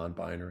 I'm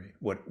non-binary,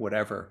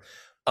 whatever.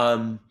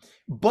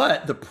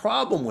 But the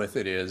problem with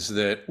it is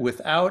that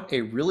without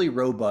a really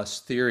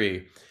robust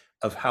theory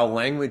of how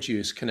language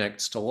use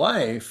connects to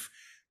life,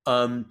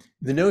 the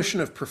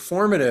notion of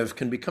performative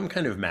can become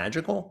kind of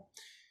magical,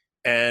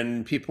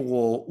 and people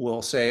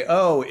will say,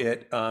 oh,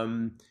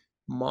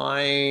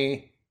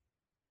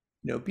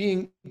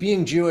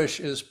 being Jewish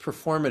is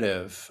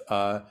performative,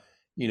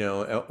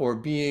 or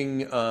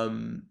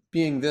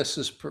being this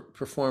is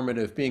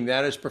performative, being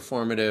that is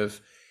performative.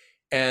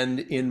 And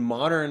in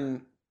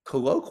modern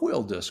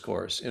colloquial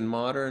discourse, in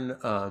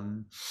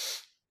modern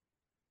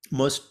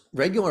most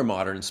regular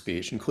modern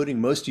speech, including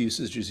most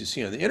usages you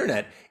see on the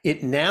internet,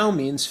 it now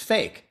means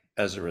fake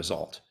as a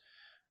result.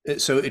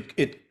 So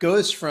it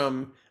goes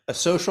from a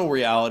social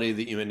reality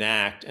that you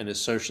enact and is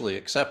socially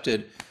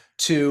accepted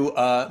to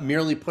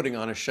merely putting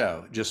on a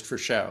show just for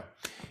show.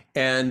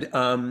 And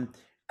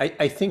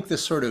I think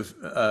this sort of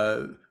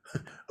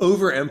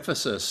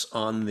overemphasis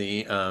on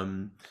the,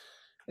 and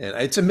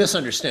it's a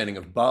misunderstanding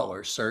of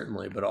Butler,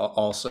 certainly, but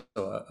also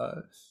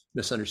a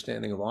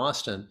misunderstanding of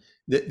Austin.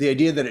 The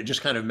idea that it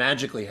just kind of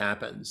magically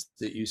happens,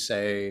 that you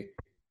say,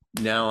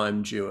 now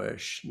I'm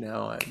Jewish,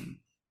 now I'm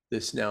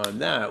this, now I'm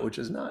that, which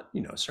is not,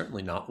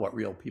 certainly not what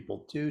real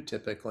people do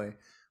typically.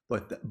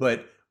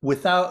 But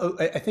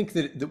without, I think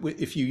that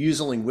if you use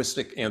a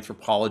linguistic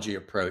anthropology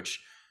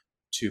approach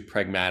to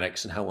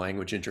pragmatics and how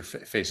language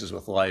interfaces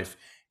with life,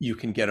 you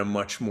can get a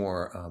much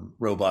more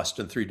robust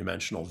and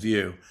three-dimensional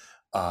view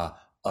of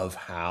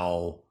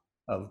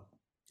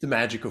the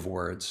magic of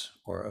words,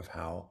 or of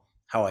how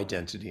how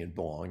identity and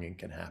belonging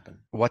can happen.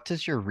 What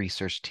does your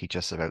research teach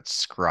us about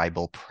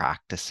scribal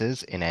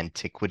practices in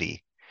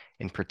antiquity?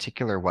 In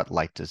particular, what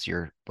light does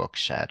your book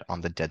shed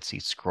on the Dead Sea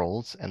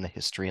Scrolls and the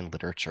history and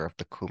literature of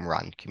the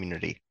Qumran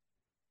community?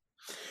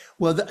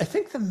 Well, I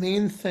think the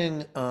main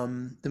thing,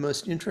 the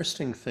most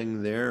interesting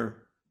thing there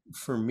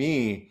for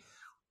me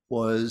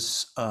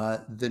was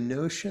the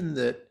notion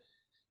that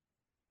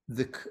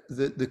the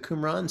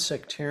Qumran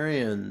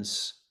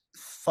sectarians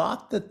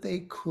thought that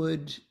they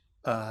could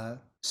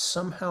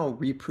somehow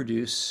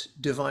reproduce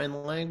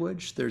divine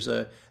language. There's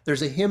a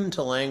hymn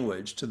to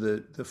language, to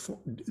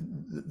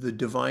the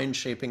divine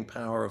shaping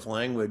power of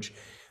language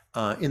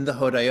in the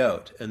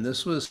Hodayot, and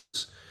this was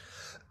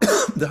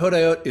the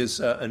Hodayot is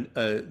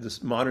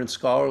this modern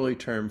scholarly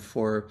term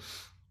for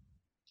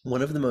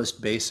one of the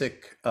most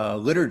basic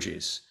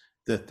liturgies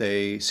that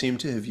they seem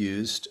to have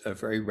used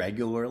very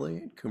regularly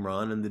in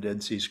Qumran and the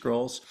Dead Sea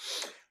Scrolls.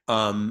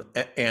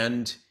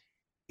 And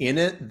in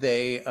it,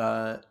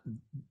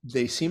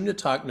 they seem to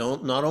talk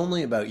not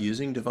only about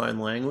using divine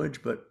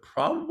language, but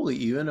probably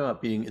even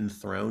about being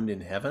enthroned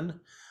in heaven.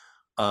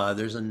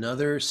 There's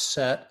another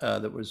set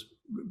that was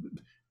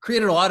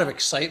created a lot of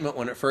excitement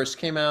when it first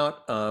came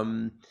out,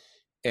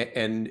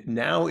 and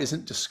now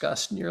isn't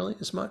discussed nearly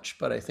as much,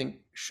 but I think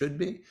should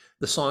be.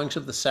 The Songs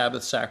of the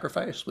Sabbath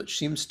Sacrifice, which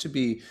seems to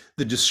be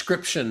the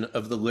description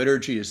of the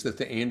liturgies that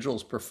the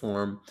angels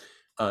perform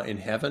in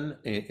heaven,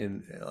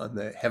 on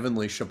the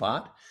heavenly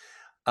Shabbat.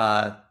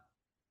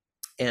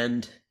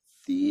 And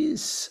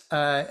these,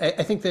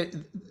 I think that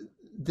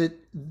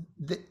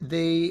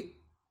they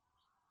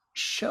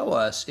show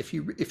us, if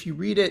you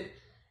read it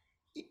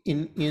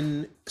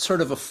in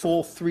sort of a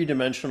full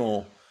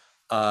three-dimensional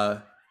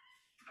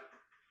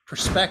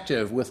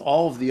perspective with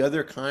all of the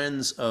other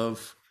kinds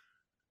of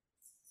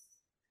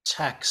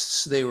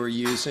texts they were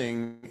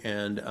using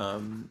and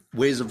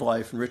ways of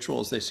life and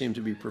rituals they seem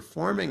to be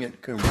performing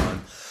at Qumran,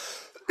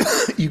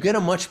 you get a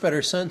much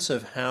better sense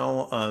of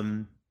how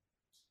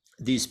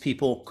these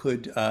people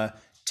could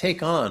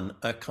take on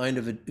a kind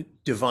of a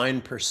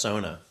divine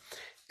persona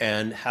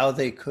and how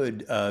they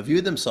could view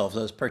themselves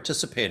as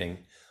participating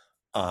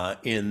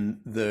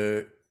in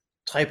the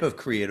type of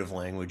creative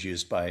language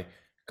used by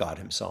God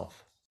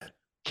himself.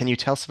 Can you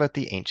tell us about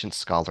the ancient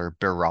scholar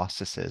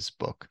Berossus's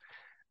book,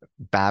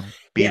 Yeah.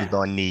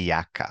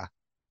 Babyloniaca?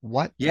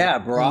 What Yeah,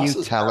 can you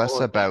Barassa's tell us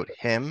Babyloniaca. about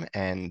him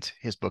and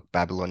his book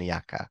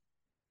Babyloniaca?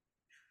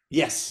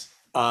 Yes.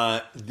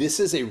 This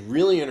is a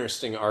really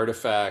interesting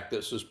artifact.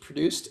 This was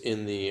produced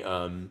in the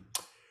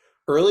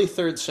early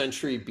 3rd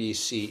century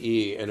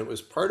BCE, and it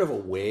was part of a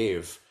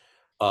wave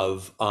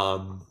of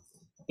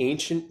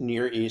ancient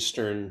Near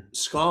Eastern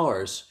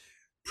scholars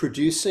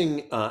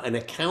producing an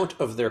account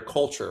of their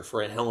culture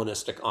for a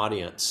Hellenistic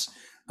audience.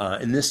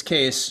 In this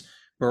case,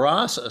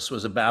 Berossus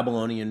was a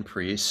Babylonian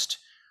priest,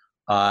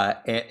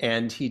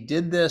 and he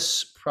did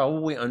this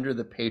probably under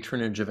the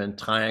patronage of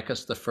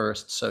Antiochus I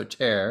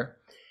Soter,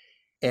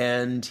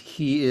 and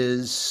he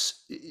is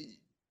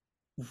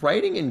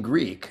writing in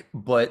Greek,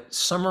 but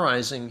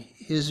summarizing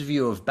his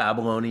view of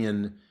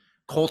Babylonian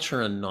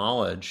culture and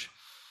knowledge,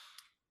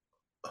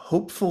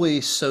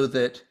 hopefully so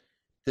that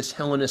this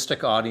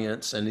Hellenistic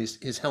audience and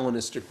his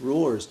Hellenistic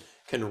rulers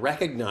can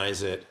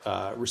recognize it,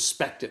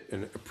 respect it,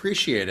 and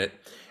appreciate it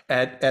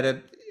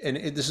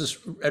this is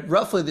at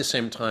roughly the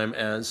same time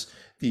as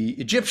the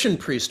Egyptian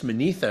priest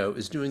Manetho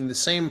is doing the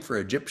same for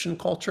Egyptian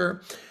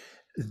culture,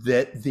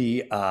 that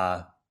the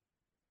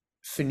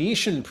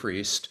Phoenician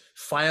priest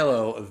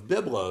Philo of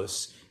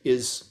Byblos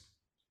is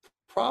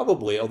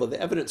probably, although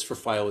the evidence for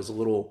Philo is a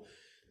little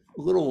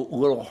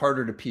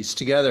harder to piece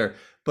together,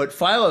 but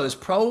Philo is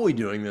probably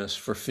doing this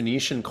for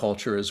Phoenician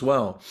culture as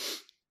well.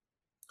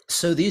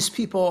 So these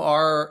people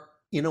are,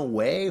 in a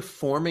way,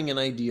 forming an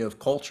idea of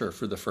culture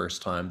for the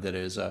first time that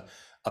is a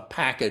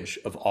package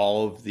of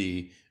all of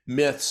the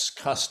myths,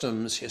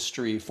 customs,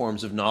 history,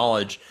 forms of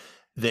knowledge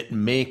that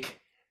make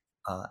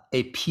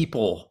a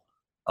people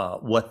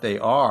what they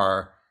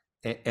are.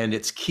 And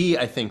it's key,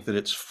 I think, that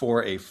it's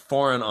for a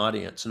foreign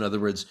audience. In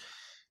other words,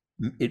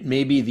 it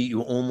may be that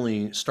you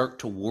only start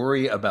to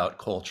worry about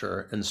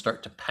culture and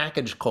start to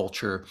package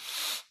culture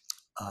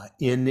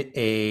in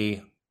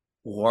a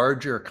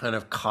larger kind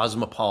of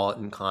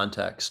cosmopolitan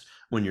context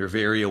when you're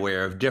very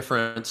aware of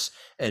difference,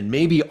 and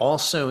maybe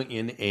also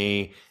in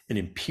an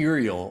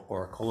imperial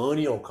or a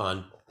colonial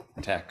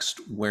context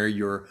where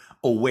you're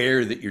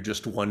aware that you're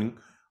just one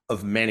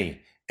of many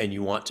and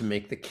you want to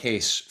make the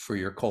case for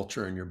your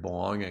culture and your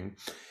belonging.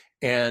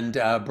 And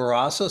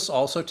Berossus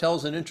also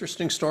tells an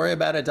interesting story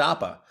about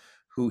Adapa,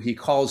 who he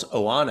calls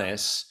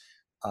Oannes,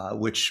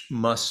 which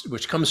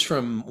comes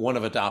from one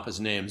of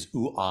Adapa's names,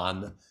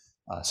 Uan.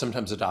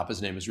 Sometimes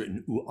Adapa's name is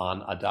written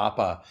Uan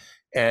Adapa.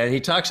 And he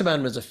talks about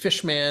him as a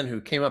fishman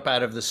who came up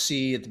out of the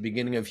sea at the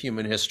beginning of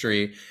human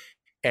history.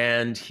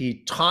 And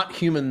he taught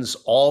humans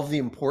all of the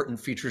important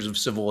features of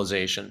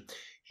civilization.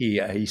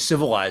 He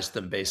civilized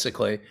them,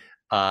 basically,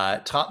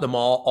 taught them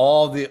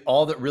all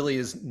that really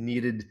is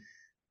needed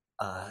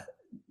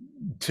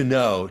to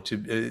know, to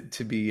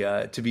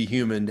be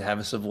human, to have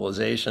a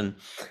civilization,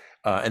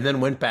 and then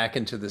went back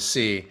into the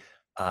sea.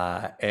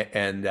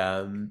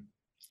 And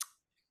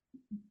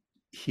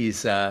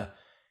he's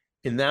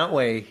in that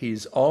way,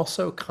 he's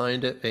also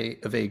kind of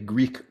a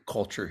Greek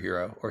culture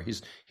hero, or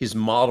he's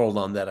modeled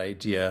on that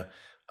idea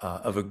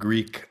of a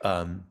Greek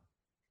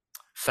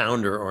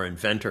founder or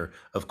inventor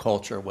of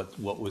culture,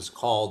 what was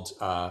called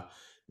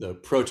the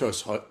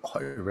protos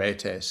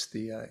hoiretes,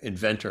 the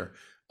inventor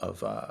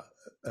of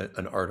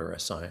an art or a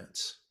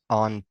science.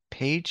 On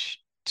page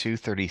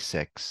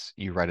 236,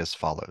 you write as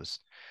follows.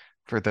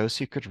 For those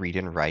who could read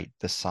and write,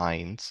 the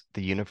signs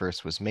the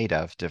universe was made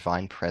of,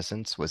 divine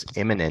presence was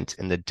immanent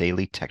in the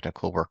daily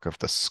technical work of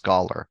the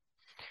scholar.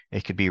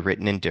 It could be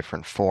written in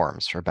different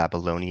forms. For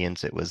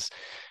Babylonians, it was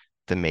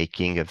the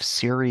making of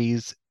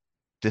series,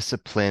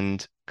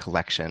 disciplined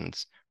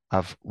collections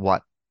of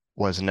what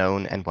was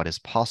known and what is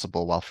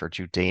possible, while for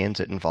Judeans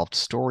it involved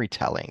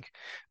storytelling.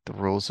 The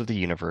rules of the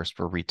universe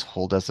were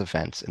retold as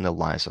events in the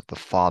lives of the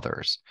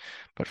fathers.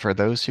 But for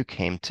those who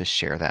came to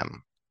share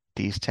them,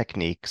 these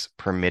techniques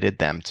permitted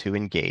them to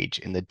engage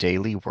in the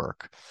daily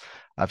work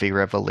of a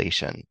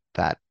revelation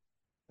that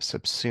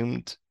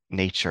subsumed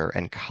nature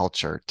and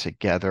culture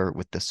together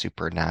with the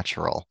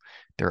supernatural,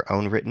 their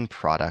own written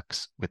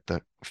products with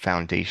the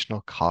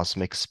foundational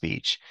cosmic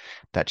speech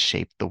that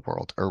shaped the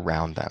world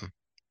around them.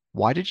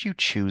 Why did you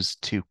choose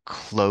to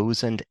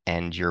close and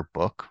end your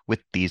book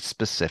with these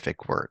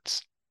specific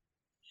words?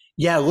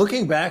 Yeah,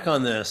 looking back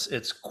on this,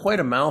 it's quite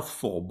a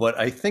mouthful, but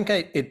I think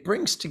it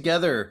brings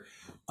together,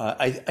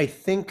 I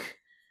think,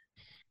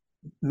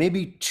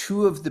 maybe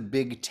two of the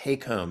big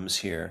take-homes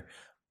here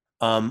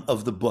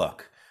of the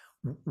book.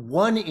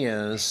 One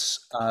is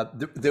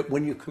that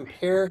when you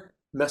compare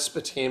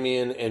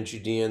Mesopotamian and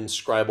Judean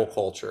scribal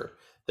culture,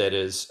 that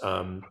is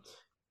the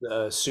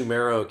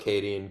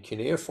Sumero-Akkadian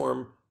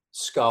cuneiform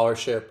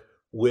scholarship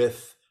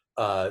with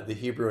the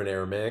Hebrew and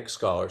Aramaic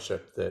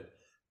scholarship that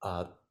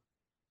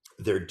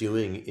they're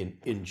doing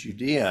in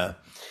Judea,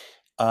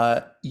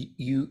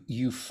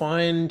 you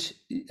find,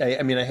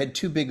 I mean, I had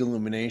two big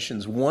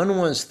illuminations. One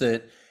was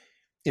that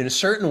in a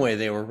certain way,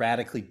 they were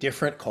radically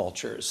different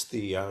cultures.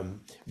 The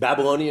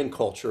Babylonian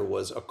culture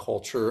was a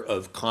culture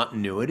of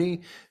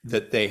continuity,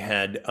 that they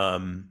had,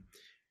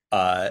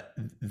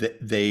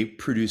 they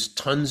produced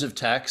tons of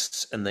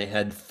texts, and they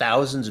had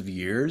thousands of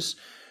years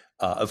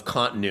of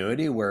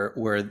continuity, where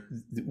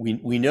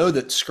we know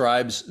that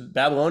scribes,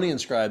 Babylonian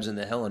scribes in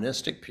the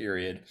Hellenistic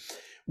period,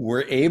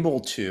 were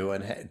able to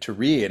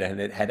read and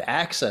had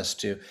access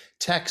to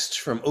texts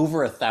from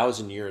over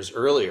 1,000 years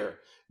earlier,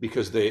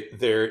 because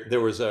there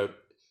was a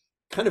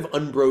kind of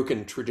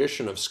unbroken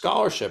tradition of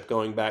scholarship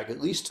going back at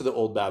least to the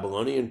Old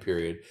Babylonian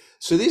period.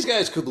 So these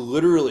guys could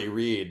literally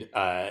read, for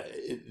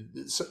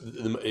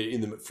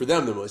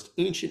them, the most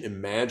ancient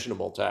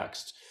imaginable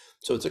texts.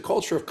 So it's a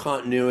culture of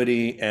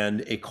continuity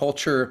and a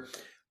culture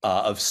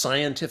of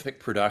scientific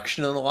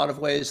production in a lot of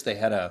ways. They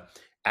had a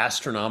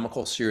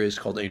astronomical series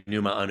called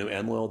Enuma Anu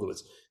Enlil. There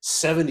was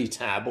 70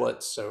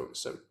 tablets, so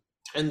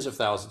tens of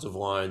thousands of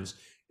lines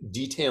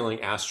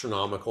detailing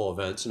astronomical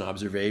events and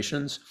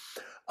observations.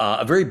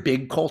 A very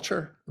big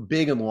culture,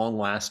 big and long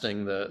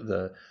lasting.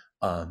 The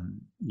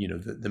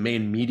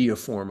main media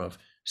form of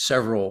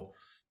several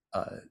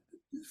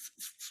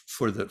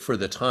for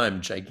the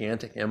time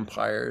gigantic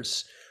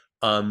empires.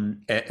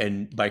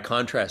 And by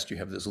contrast, you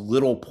have this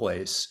little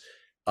place,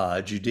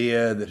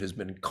 Judea, that has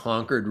been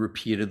conquered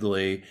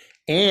repeatedly.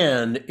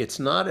 And it's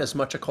not as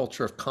much a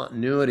culture of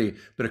continuity,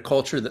 but a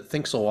culture that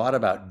thinks a lot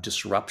about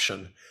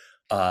disruption.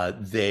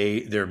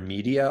 Their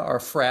media are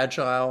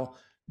fragile.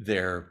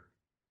 Their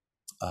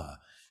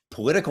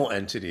political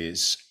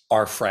entities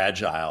are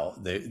fragile.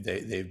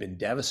 They've been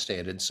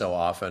devastated so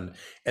often.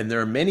 And there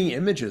are many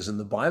images in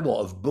the Bible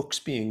of books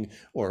being,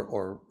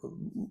 or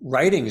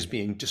writings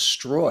being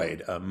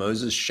destroyed.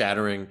 Moses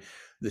shattering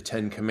the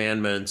Ten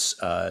Commandments,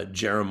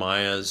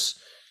 Jeremiah's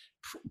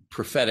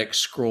prophetic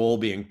scroll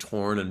being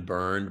torn and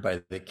burned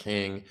by the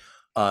king.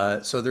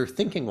 So they're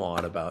thinking a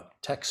lot about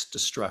text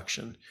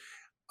destruction.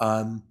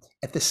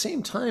 At the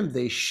same time,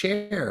 they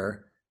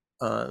share,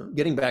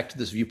 getting back to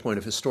this viewpoint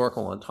of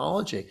historical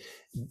ontology,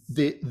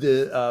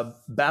 the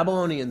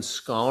Babylonian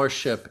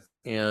scholarship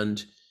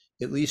and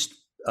at least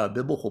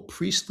biblical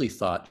priestly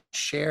thought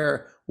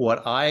share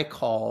what I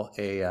call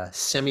a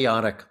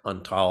semiotic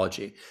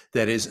ontology.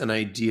 That is an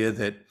idea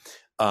that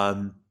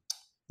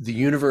the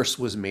universe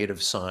was made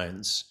of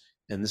signs.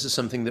 And this is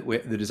something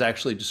that is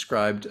actually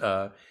described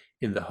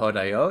in the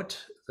Hodayot,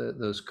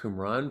 those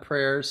Qumran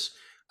prayers.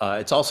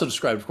 It's also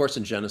described, of course,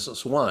 in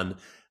Genesis 1.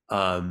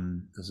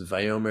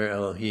 Vayomer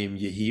Elohim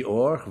Yehi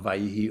Or,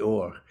 Vayihi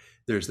Or.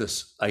 There's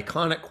this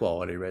iconic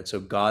quality, right? So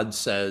God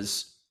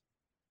says,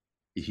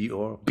 Yehi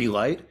Or, be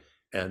light,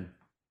 and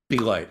be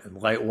light, and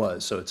light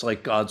was. So it's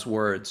like God's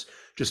words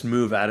just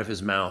move out of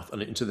his mouth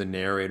and into the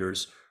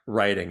narrator's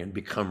writing and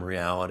become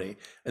reality.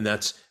 And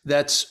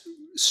that's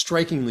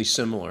strikingly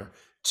similar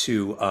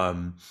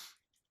to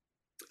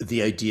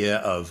the idea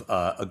of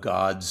a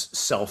god's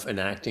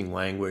self-enacting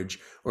language,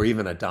 or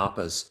even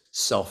Adapa's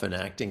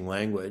self-enacting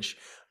language.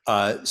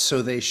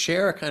 So they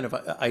share a kind of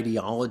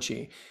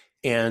ideology,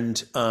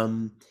 and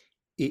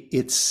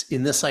it's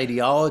in this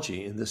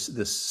ideology, in this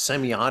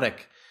semiotic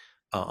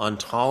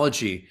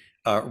ontology,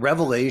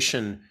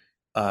 revelation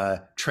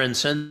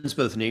transcends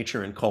both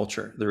nature and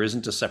culture. There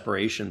isn't a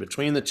separation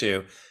between the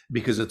two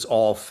because it's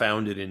all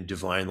founded in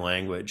divine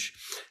language.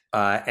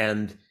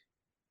 And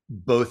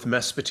both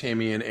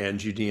Mesopotamian and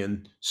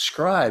Judean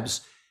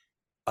scribes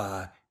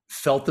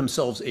felt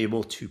themselves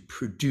able to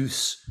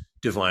produce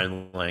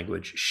divine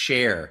language,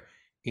 share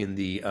in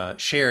the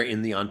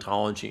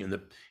ontology,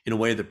 in a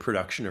way the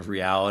production of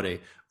reality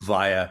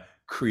via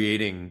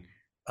creating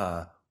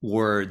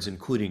words,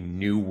 including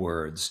new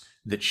words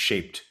that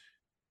shaped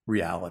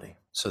reality.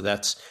 So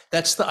that's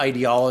the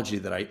ideology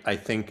that I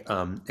think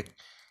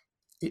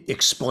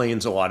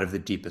explains a lot of the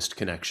deepest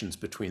connections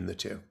between the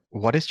two.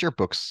 What is your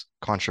book's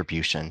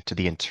contribution to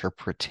the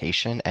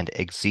interpretation and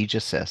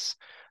exegesis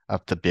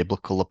of the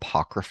biblical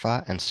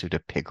apocrypha and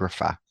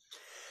pseudepigrapha?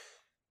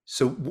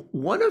 So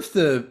one of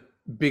the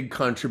big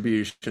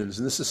contributions,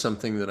 and this is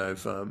something that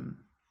I've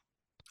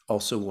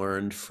also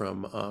learned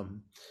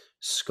from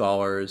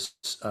scholars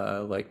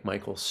like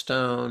Michael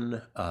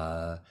Stone,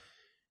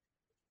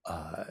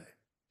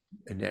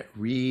 Annette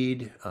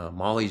Reed,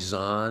 Molly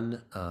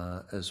Zahn,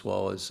 as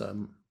well as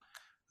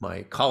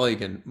my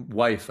colleague and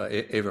wife,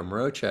 Eva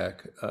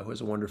Mrochek, who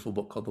has a wonderful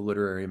book called The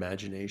Literary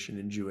Imagination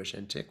in Jewish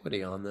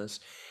Antiquity on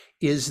this,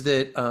 is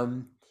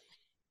that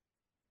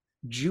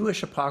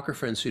Jewish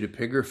apocrypha and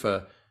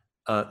pseudepigrapha,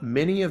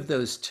 many of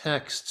those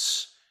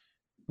texts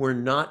were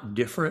not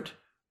different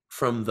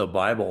from the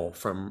Bible,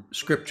 from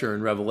Scripture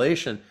and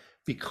Revelation,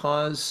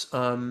 because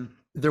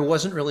there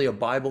wasn't really a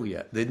Bible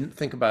yet. They didn't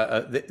think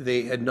about,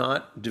 they had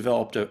not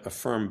developed a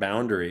firm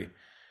boundary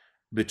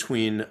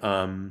between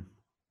the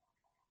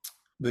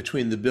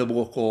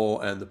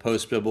biblical and the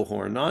post-biblical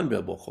or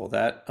non-biblical.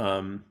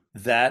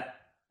 That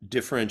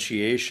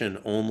differentiation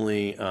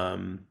only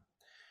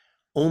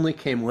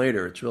came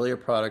later. It's really a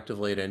product of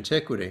late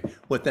antiquity.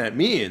 What that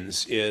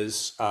means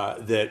is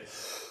that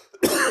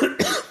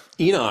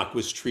Enoch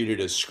was treated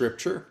as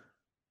scripture,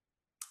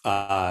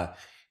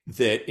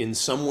 that in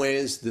some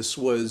ways this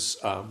was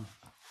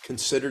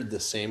considered the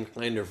same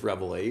kind of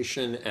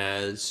revelation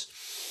as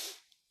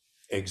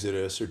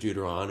Exodus or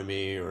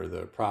Deuteronomy or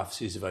the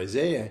prophecies of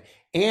Isaiah,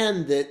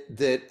 and that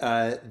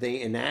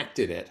they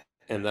enacted it.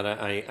 And that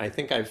I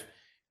think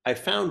I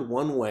found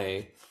one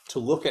way to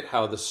look at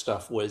how the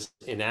stuff was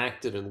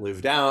enacted and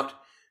lived out,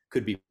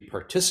 could be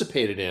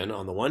participated in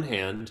on the one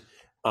hand,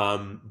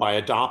 by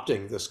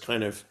adopting this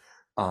kind of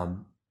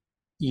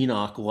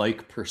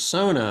Enoch-like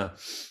persona,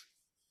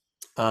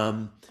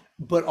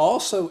 but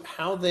also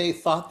how they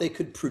thought they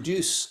could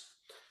produce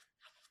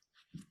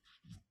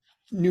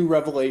new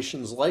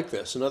revelations like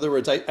this. In other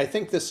words, I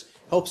think this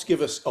helps give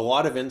us a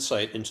lot of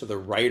insight into the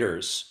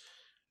writers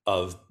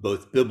of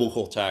both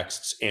biblical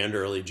texts and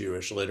early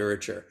Jewish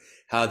literature,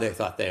 how they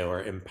thought they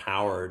were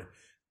empowered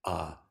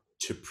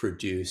to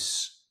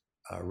produce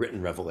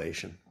written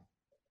revelation.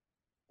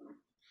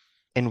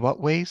 In what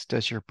ways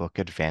does your book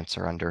advance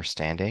our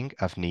understanding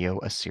of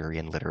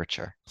Neo-Assyrian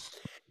literature?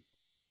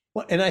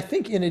 Well, and I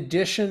think in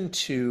addition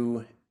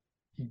to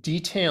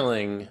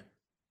detailing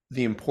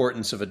the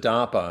importance of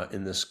Adapa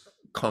in this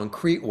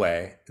concrete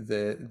way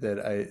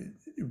that I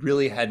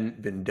really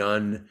hadn't been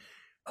done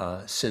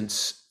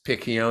since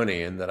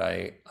Piccioni, and that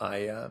I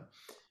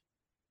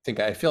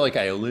feel like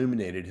I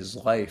illuminated his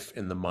life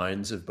in the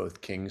minds of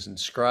both kings and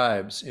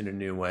scribes in a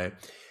new way.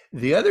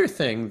 The other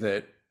thing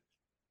that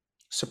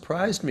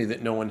surprised me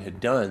that no one had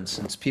done,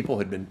 since people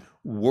had been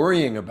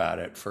worrying about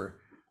it for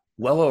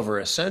well over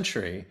a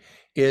century,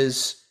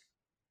 is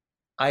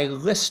I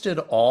listed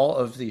all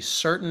of the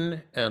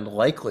certain and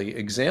likely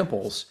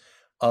examples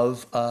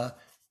of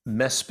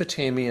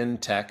Mesopotamian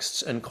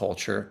texts and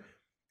culture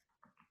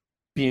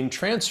being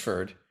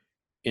transferred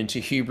into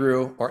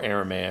Hebrew or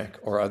Aramaic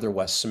or other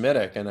West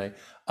Semitic. And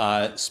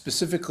I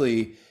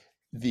specifically,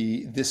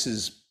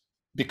 this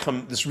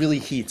really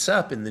heats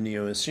up in the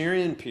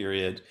Neo-Assyrian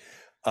period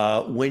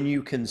when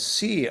you can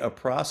see a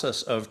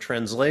process of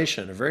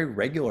translation, a very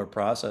regular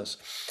process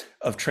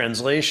of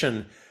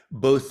translation,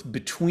 both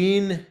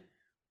between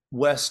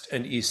West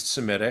and East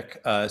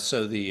Semitic.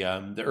 So the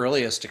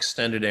earliest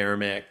extended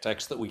Aramaic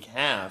text that we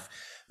have,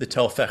 the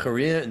Tel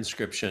Fechariah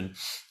inscription,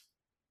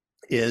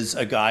 is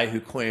a guy who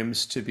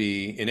claims to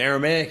be, in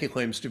Aramaic, he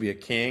claims to be a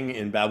king.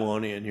 In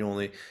Babylonian, he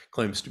only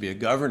claims to be a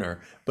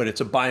governor, but it's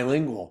a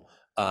bilingual.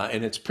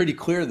 And it's pretty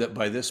clear that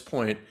by this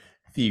point,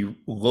 the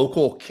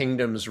local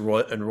kingdoms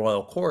and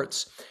royal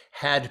courts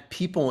had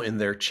people in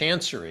their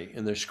chancery,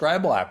 in their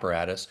scribal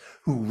apparatus,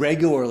 who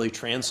regularly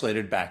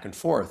translated back and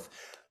forth.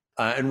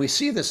 And we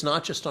see this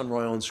not just on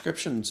royal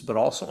inscriptions, but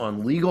also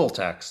on legal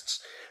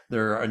texts.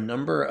 There are a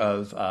number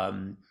of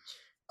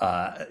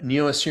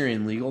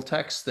Neo-Assyrian legal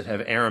texts that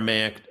have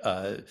Aramaic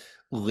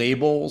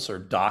labels or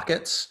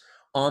dockets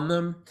on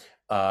them.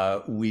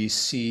 We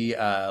see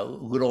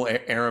little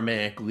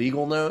Aramaic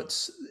legal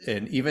notes,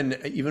 and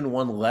even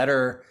one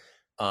letter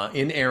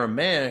in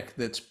Aramaic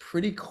that's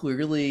pretty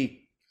clearly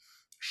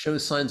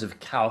shows signs of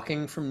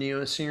calquing from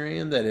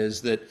Neo-Assyrian. That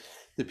is, that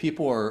the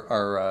people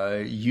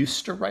are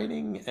used to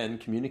writing and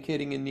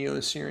communicating in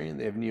Neo-Assyrian.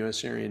 They have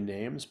Neo-Assyrian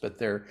names, but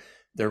they're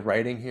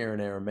writing here in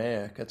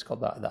Aramaic. It's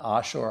called the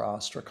Ashur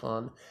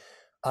Ostrakon.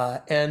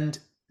 And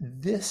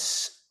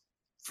this,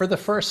 for the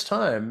first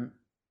time,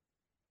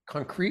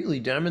 concretely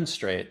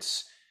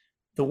demonstrates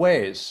the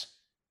ways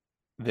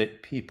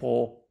that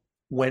people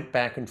went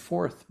back and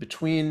forth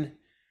between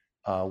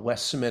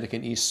West Semitic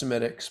and East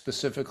Semitic,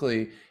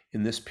 specifically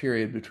in this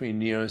period between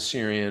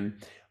Neo-Assyrian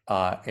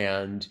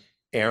and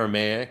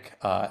Aramaic,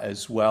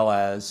 as well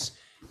as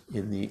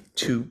in the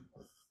two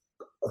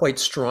quite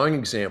strong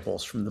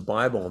examples from the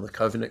Bible and the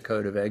Covenant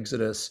Code of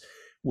Exodus,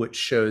 which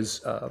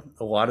shows a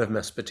lot of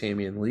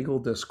Mesopotamian legal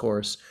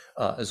discourse,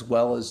 as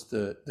well as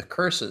the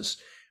curses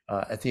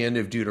at the end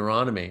of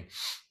Deuteronomy.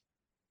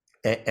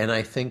 And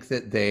I think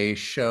that they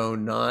show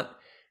not,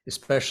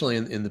 especially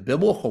in the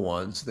biblical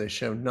ones, they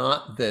show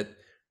not that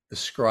the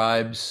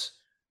scribes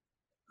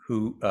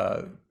who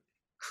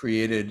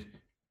created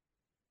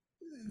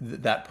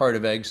that part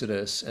of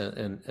Exodus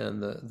and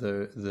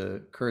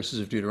the curses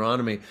of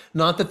Deuteronomy,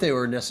 not that they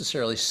were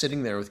necessarily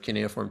sitting there with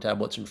cuneiform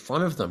tablets in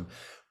front of them,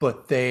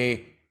 but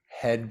they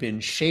had been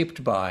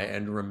shaped by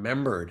and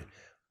remembered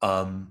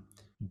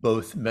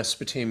both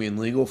Mesopotamian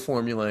legal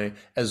formulae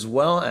as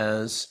well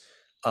as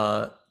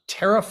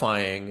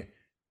terrifying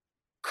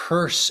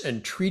curse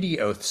and treaty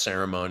oath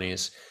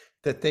ceremonies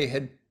that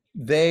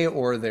they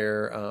or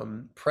their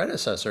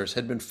predecessors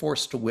had been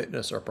forced to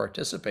witness or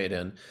participate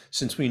in,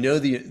 since we know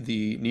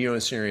the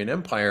Neo-Assyrian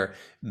Empire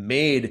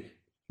made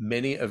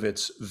many of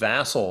its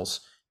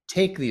vassals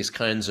take these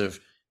kinds of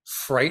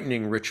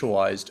frightening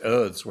ritualized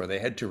oaths where they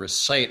had to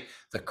recite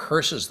the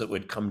curses that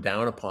would come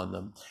down upon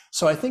them.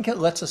 So I think it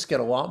lets us get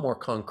a lot more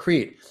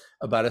concrete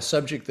about a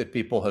subject that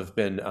people have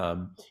been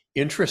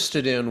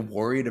interested in,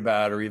 worried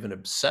about, or even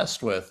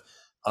obsessed with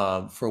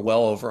for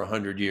well over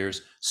 100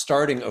 years,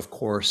 starting, of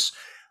course,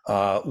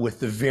 with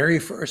the very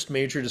first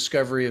major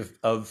discovery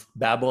of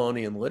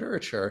Babylonian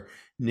literature,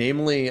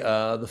 namely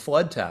the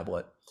Flood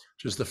Tablet,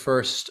 which was the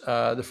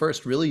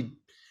first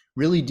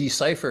really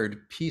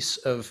deciphered piece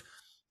of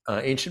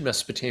ancient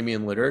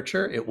Mesopotamian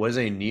literature. It was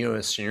a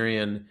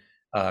Neo-Assyrian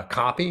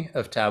copy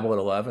of Tablet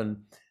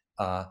 11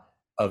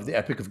 of the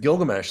Epic of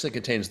Gilgamesh that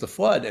contains the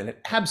flood, and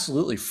it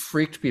absolutely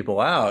freaked people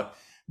out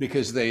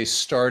because they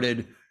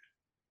started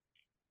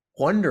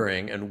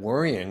wondering and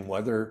worrying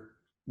whether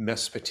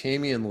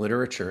Mesopotamian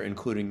literature,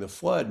 including the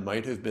flood,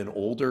 might have been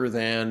older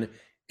than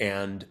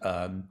and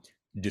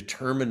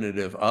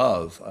determinative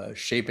of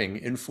shaping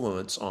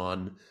influence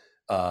on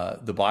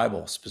the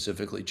Bible,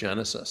 specifically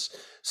Genesis.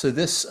 So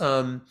this,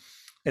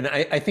 and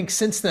I think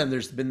since then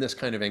there's been this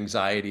kind of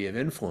anxiety of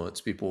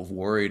influence. People have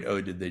worried,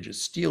 oh, did they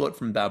just steal it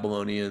from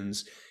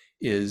Babylonians?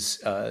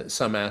 Is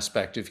some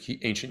aspect of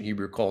ancient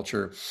Hebrew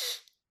culture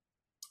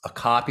a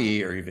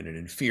copy or even an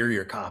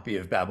inferior copy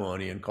of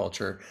Babylonian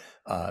culture?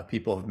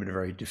 People have been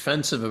very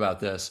defensive about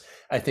this.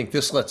 I think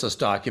this lets us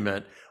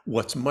document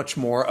what's much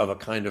more of a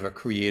kind of a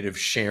creative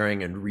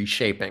sharing and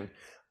reshaping,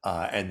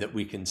 and that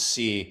we can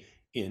see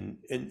in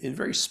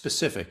very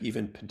specific,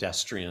 even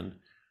pedestrian,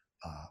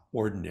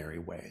 ordinary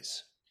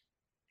ways.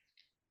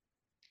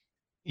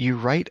 You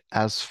write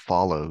as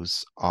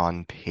follows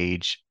on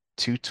page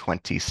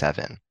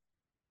 227.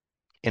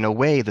 In a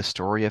way, the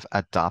story of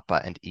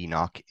Adapa and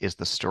Enoch is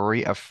the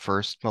story of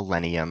first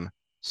millennium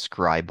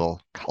scribal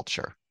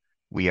culture.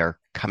 We are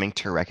coming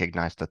to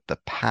recognize that the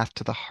path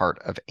to the heart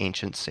of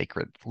ancient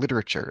sacred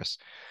literatures,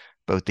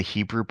 both the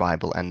Hebrew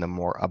Bible and the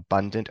more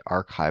abundant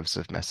archives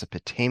of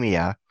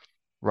Mesopotamia,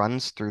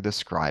 runs through the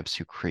scribes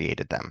who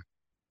created them.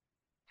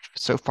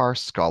 So far,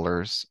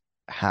 scholars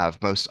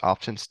have most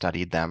often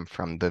studied them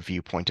from the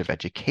viewpoint of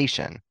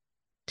education,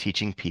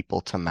 teaching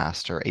people to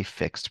master a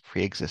fixed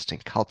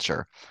pre-existing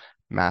culture.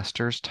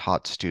 Masters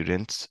taught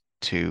students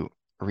to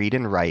read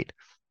and write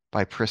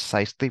by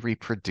precisely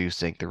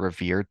reproducing the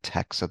revered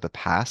texts of the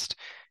past,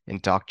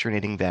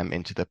 indoctrinating them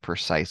into the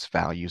precise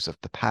values of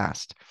the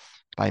past.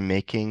 By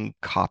making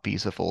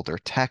copies of older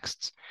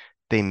texts,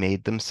 they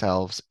made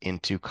themselves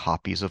into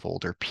copies of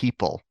older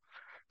people.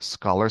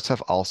 Scholars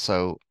have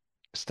also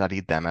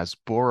studied them as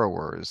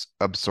borrowers,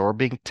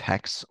 absorbing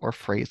texts or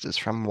phrases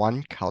from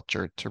one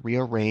culture to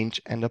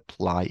rearrange and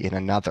apply in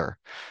another.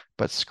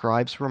 But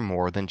scribes were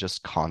more than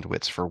just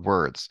conduits for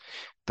words.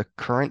 The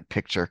current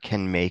picture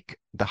can make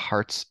the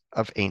hearts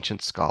of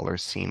ancient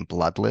scholars seem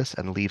bloodless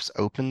and leaves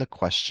open the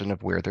question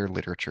of where their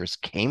literatures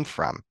came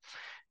from.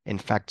 In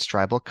fact,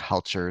 scribal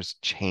cultures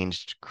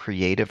changed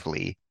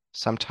creatively,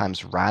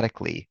 sometimes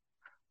radically.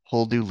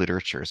 Whole new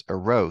literatures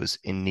arose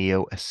in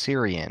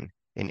Neo-Assyrian,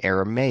 in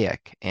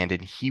Aramaic, and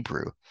in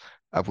Hebrew,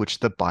 of which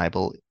the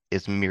Bible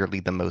is merely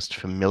the most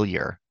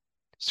familiar.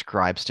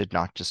 Scribes did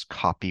not just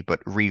copy,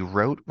 but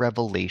rewrote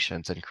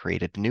revelations and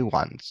created new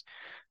ones,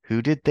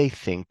 Who did they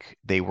think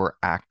they were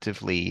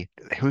actively,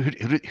 who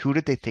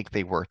did they think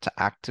they were to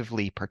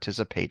actively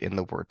participate in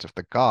the words of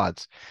the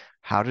gods?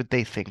 How did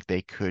they think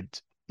they could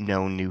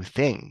know new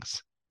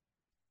things?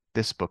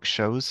 This book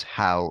shows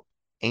how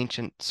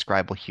ancient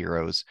scribal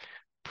heroes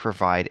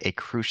provide a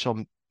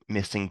crucial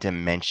missing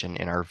dimension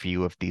in our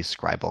view of these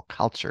scribal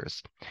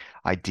cultures.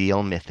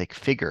 Ideal mythic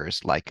figures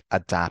like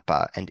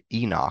Adapa and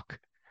Enoch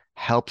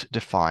helped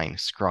define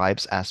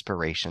scribes'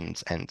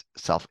 aspirations and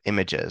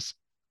self-images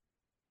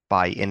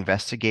by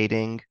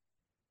investigating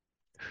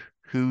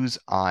whose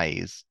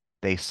eyes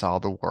they saw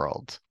the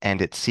world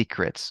and its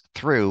secrets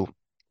through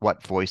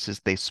what voices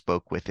they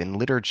spoke with in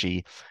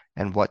liturgy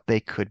and what they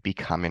could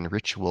become in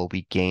ritual.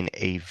 We gain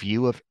a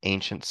view of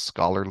ancient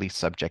scholarly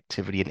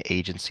subjectivity and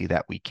agency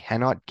that we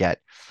cannot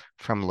get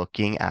from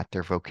looking at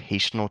their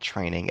vocational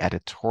training,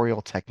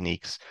 editorial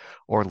techniques,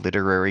 or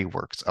literary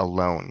works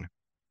alone.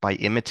 By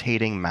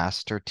imitating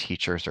master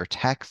teachers or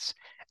texts,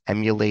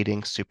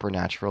 emulating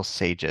supernatural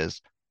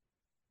sages,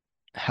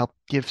 help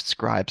give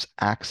scribes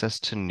access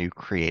to new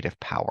creative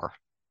power.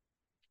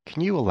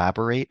 Can you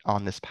elaborate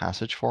on this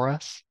passage for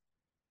us?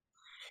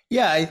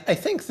 Yeah, I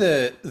think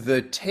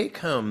the take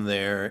home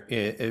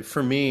there,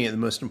 for me, the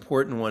most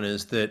important one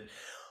is that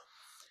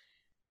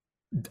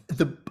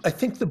I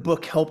think the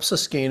book helps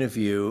us gain a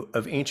view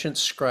of ancient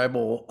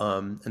scribal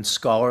and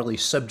scholarly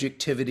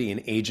subjectivity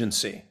and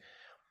agency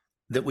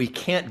that we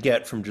can't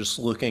get from just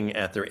looking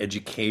at their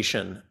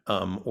education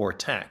or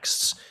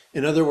texts.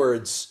 In other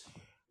words,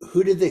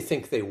 who did they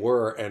think they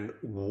were and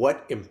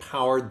what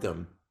empowered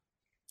them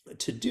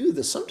to do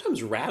the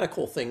sometimes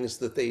radical things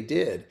that they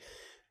did?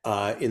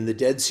 In the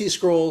Dead Sea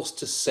Scrolls,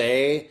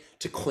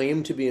 to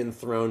claim to be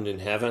enthroned in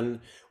heaven,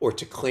 or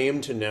to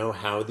claim to know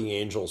how the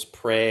angels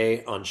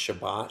pray on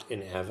Shabbat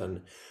in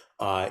heaven.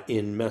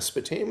 In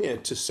Mesopotamia,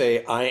 to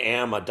say, I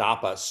am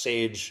Adapa,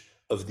 sage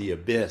of the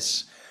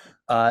abyss.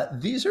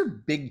 These are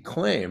big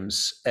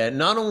claims. And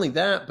not only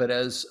that, but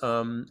as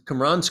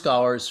Qumran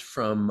scholars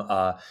from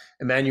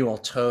Emmanuel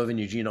Tove and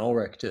Eugene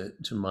Ulrich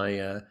to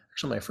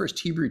my first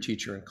Hebrew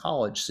teacher in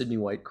college, Sidney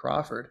White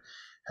Crawford,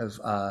 have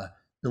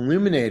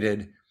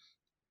illuminated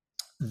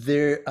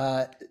there.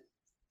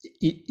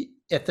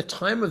 At the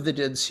time of the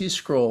Dead Sea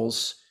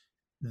Scrolls,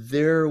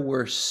 there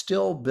were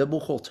still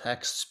biblical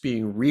texts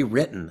being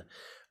rewritten,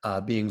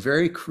 being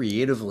very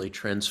creatively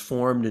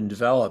transformed and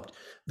developed.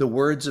 The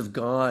words of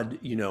God,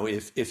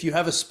 if you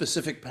have a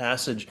specific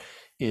passage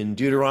in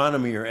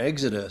Deuteronomy or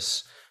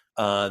Exodus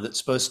that's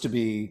supposed to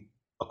be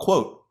a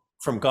quote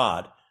from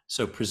God,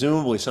 so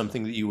presumably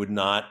something that you would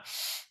not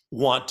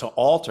want to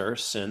alter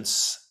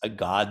since a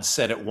God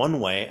said it one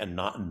way and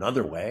not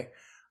another way,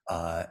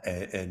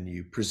 and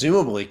you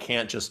presumably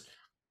can't just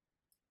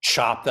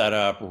chop that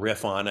up,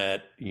 riff on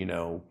it,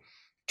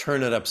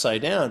 turn it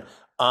upside down.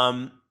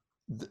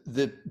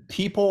 The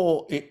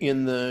people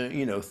in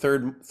the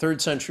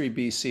third century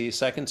BC,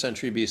 second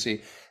century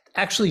BC,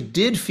 actually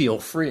did feel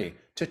free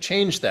to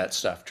change that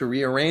stuff, to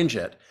rearrange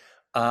it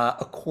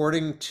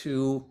according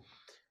to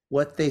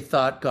what they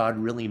thought God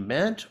really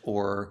meant,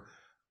 or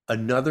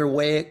another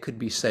way it could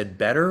be said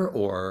better,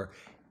 or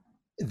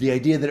the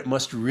idea that it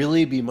must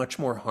really be much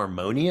more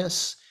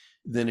harmonious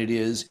than it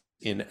is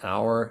in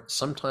our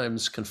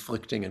sometimes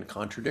conflicting and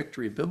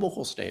contradictory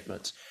biblical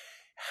statements.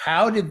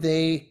 How did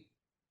they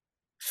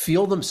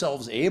feel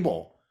themselves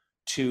able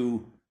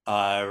to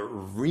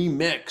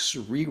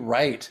remix,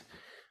 rewrite,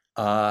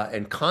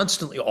 and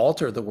constantly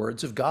alter the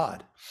words of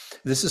God?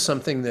 This is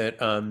something that,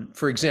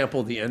 for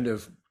example, the end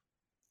of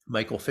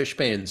Michael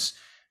Fishbane's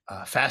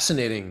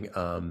fascinating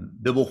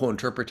biblical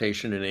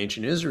interpretation in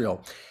ancient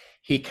Israel,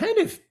 he kind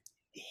of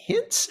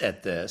hints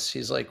at this.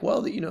 He's like,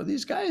 well,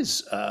 these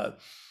guys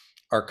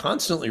are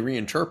constantly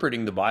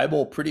reinterpreting the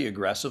Bible pretty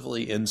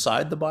aggressively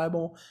inside the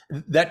Bible.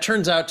 That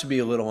turns out to be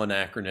a little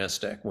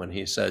anachronistic when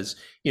he says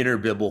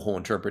interbiblical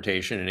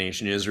interpretation in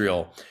ancient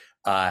Israel.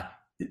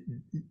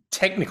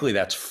 Technically,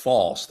 that's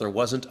false. There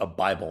wasn't a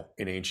Bible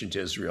in ancient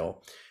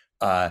Israel.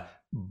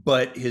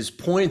 But his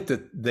point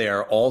that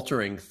they're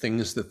altering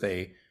things that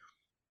they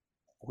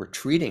were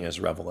treating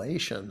as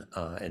revelation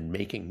and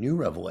making new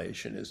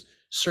revelation is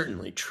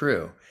certainly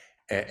true.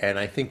 And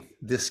I think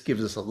this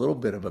gives us a little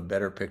bit of a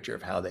better picture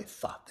of how they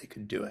thought they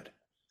could do it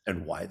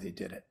and why they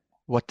did it.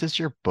 What does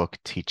your book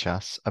teach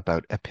us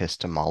about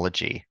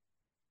epistemology?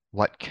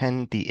 What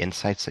can the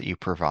insights that you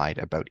provide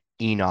about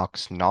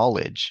Enoch's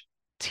knowledge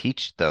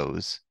teach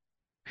those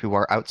who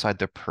are outside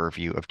the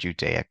purview of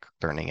Judaic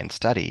learning and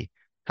study?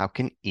 How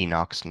can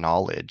Enoch's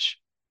knowledge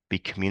be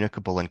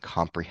communicable and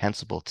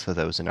comprehensible to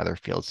those in other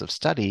fields of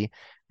study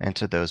and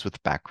to those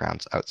with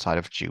backgrounds outside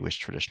of Jewish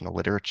traditional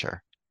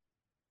literature?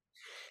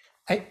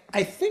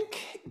 I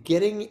think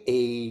getting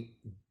a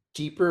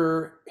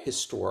deeper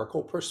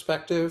historical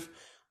perspective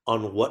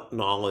on what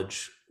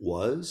knowledge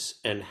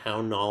was and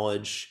how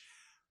knowledge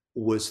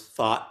was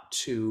thought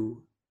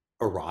to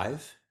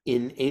arrive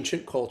in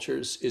ancient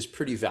cultures is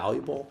pretty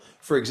valuable.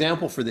 For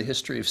example, for the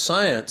history of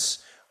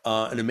science,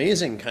 an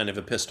amazing kind of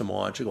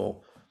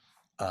epistemological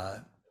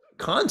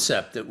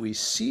concept that we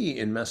see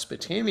in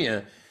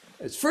Mesopotamia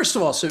First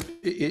of all, so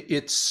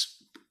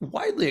it's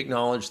widely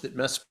acknowledged that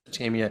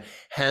Mesopotamia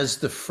has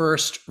the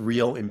first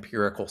real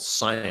empirical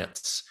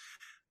science.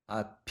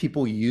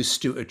 People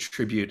used to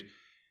attribute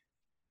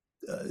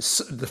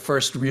the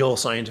first real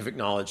scientific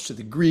knowledge to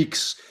the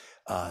Greeks,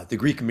 the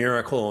Greek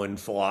miracle in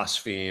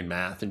philosophy and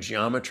math and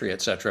geometry,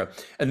 etc.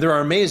 And there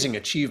are amazing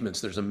achievements.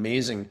 There's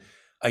amazing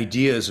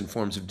ideas and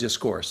forms of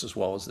discourse, as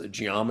well as the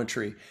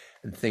geometry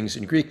and things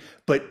in Greek.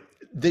 But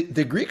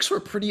the Greeks were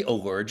pretty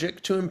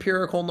allergic to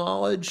empirical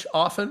knowledge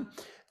often.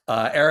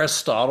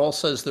 Aristotle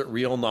says that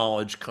real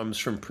knowledge comes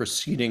from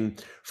proceeding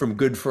from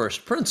good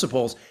first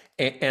principles,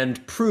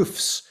 and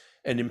proofs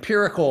and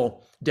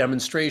empirical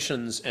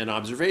demonstrations and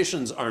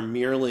observations are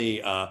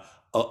merely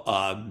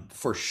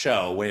for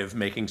show, a way of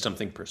making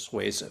something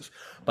persuasive.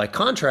 By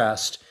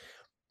contrast,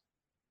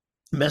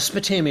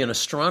 Mesopotamian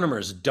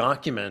astronomers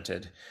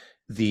documented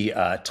the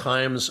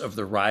times of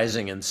the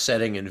rising and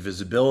setting and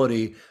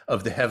visibility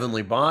of the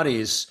heavenly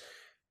bodies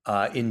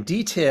in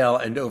detail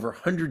and over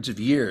hundreds of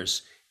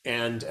years.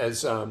 And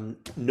as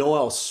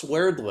Noel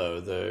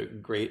Swerdlow, the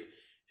great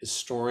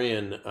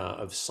historian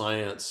of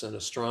science and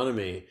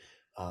astronomy,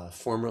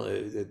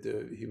 formerly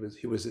he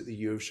was at the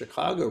U of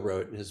Chicago,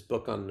 wrote in his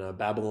book on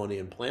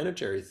Babylonian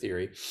planetary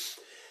theory,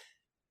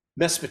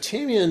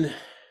 Mesopotamian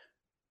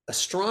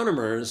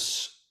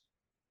astronomers,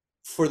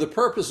 for the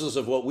purposes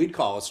of what we'd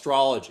call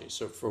astrology,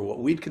 so for what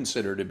we'd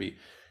consider to be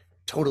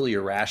totally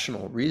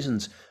irrational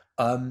reasons,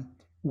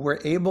 were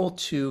able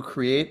to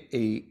create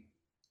a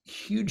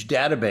huge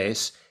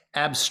database,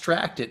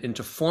 abstract it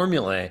into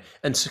formulae,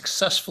 and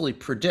successfully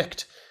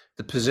predict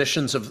the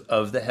positions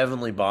of the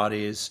heavenly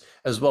bodies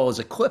as well as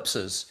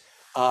eclipses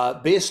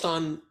based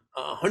on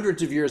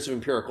hundreds of years of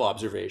empirical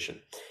observation.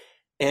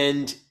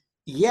 And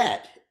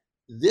yet,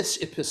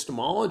 this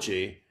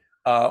epistemology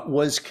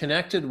was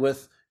connected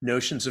with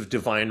notions of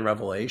divine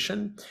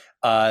revelation.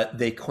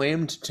 They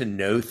claimed to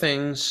know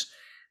things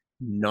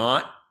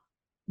not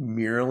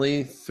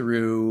merely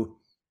through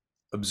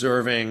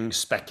observing,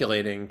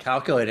 speculating,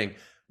 calculating,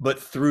 but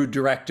through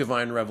direct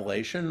divine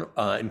revelation,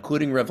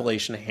 including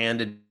revelation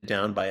handed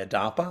down by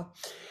Adapa.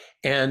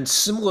 And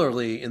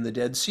similarly, in the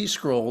Dead Sea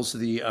Scrolls,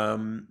 the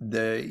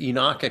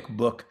Enochic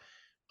book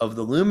of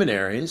the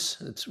luminaries,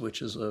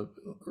 which is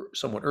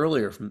somewhat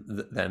earlier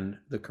than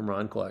the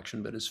Qumran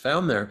collection, but is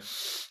found there,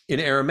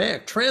 in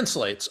Aramaic,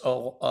 translates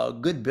a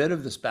good bit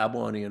of this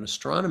Babylonian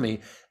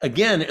astronomy,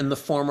 again, in the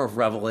form of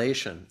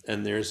revelation.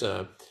 And there's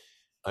an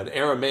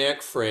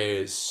Aramaic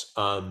phrase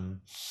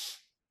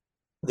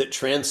that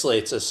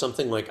translates as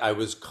something like, I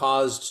was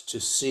caused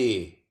to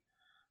see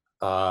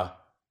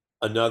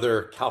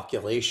another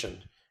calculation.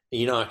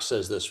 Enoch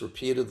says this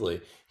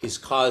repeatedly. He's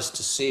caused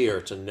to see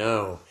or to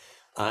know.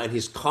 And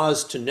he's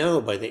caused to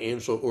know by the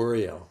angel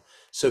Uriel.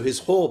 So his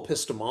whole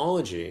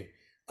epistemology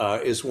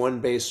is one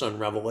based on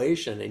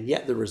revelation, and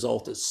yet the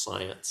result is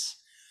science.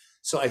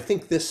 So I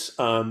think this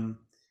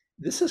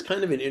is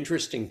kind of an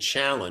interesting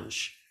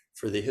challenge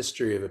for the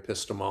history of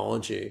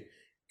epistemology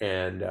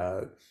and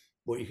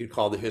what you could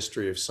call the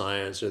history of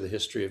science or the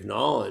history of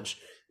knowledge,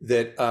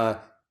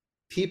 that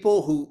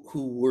people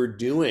who were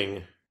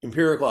doing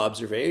empirical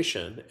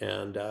observation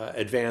and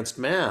advanced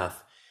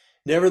math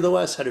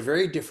nevertheless had a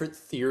very different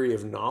theory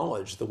of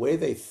knowledge. The way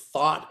they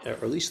thought, or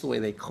at least the way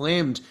they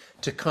claimed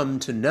to come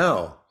to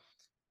know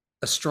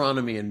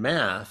astronomy and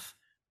math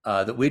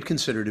that we'd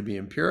consider to be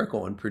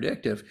empirical and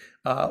predictive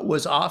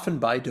was often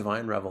by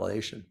divine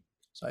revelation.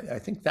 So I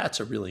think that's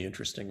a really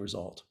interesting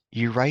result.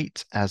 You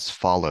write as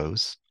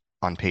follows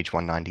on page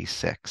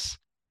 196.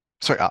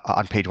 Sorry,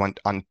 on page one,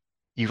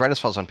 you write as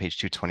follows on page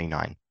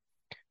 229.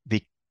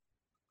 The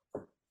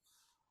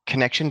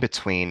connection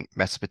between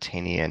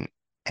Mesopotamian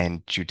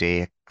and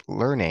Judaic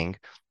learning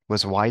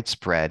was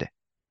widespread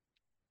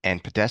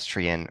and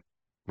pedestrian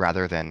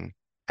rather than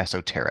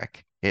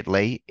esoteric. It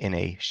lay in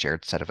a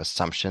shared set of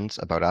assumptions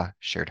about a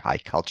shared high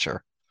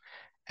culture.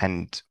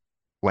 And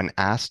when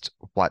asked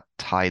what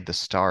tied the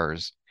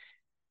stars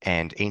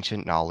and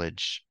ancient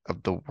knowledge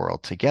of the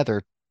world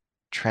together,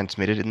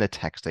 transmitted in the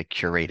text they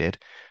curated,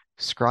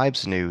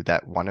 scribes knew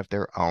that one of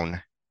their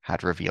own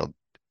had revealed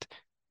it.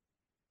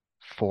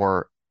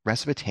 For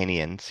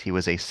Mesopotamians, he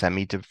was a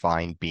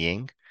semi-divine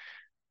being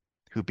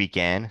who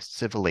began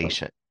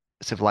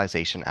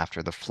civilization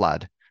after the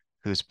flood,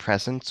 whose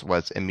presence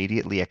was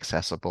immediately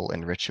accessible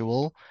in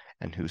ritual,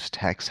 and whose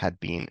texts had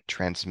been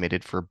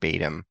transmitted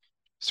verbatim,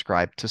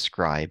 scribe to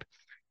scribe,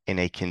 in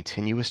a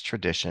continuous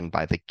tradition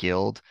by the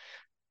guild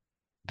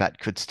that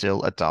could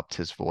still adopt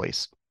his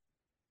voice.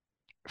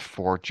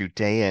 For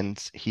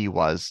Judeans, he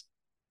was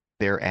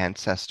their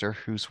ancestor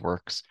whose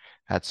works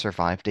had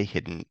survived a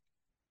hidden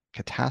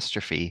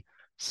catastrophe,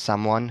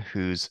 someone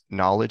whose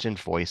knowledge and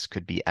voice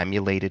could be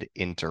emulated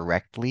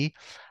indirectly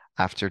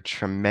after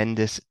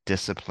tremendous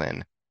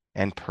discipline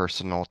and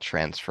personal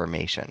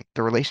transformation.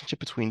 The relationship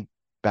between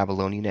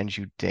Babylonian and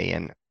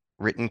Judean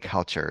written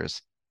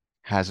cultures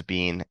has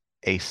been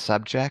a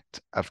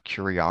subject of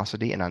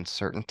curiosity and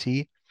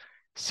uncertainty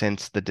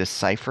since the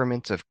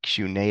decipherment of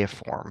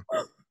cuneiform,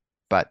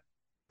 but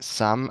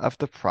some of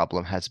the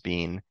problem has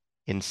been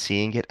in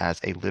seeing it as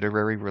a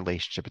literary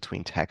relationship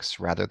between texts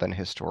rather than a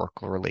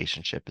historical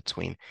relationship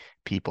between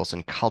peoples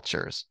and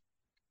cultures,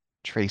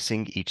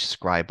 tracing each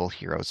scribal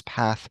hero's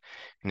path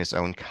in his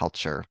own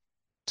culture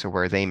to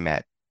where they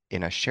met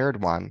in a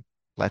shared one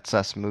lets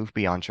us move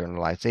beyond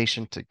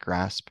generalization to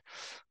grasp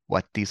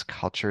what these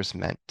cultures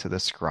meant to the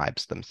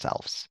scribes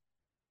themselves.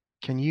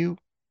 Can you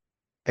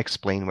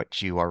explain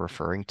what you are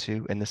referring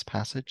to in this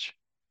passage?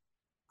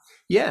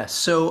 Yeah,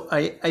 so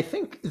I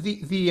think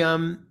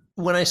the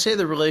when I say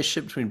the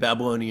relationship between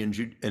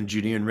Babylonian and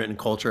Judean written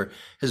culture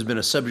has been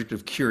a subject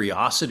of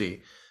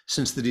curiosity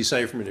since the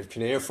decipherment of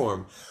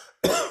cuneiform,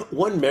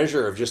 one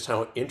measure of just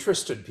how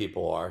interested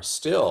people are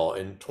still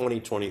in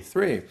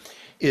 2023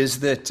 is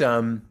that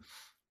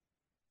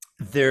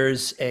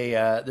there's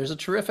a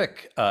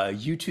terrific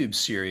YouTube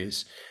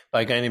series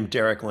by a guy named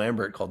Derek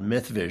Lambert called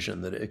Myth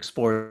Vision that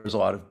explores a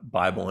lot of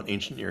Bible and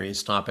ancient Near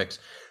East topics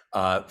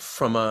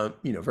from a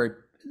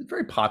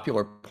very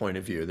popular point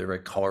of view. They're very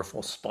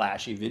colorful,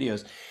 splashy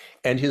videos,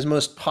 and his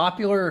most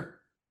popular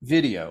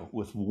video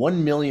with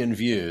 1 million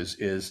views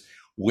is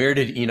 "Where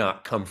Did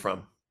Enoch Come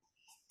From?"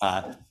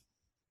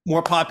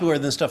 More popular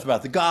than stuff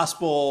about the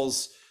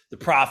Gospels, the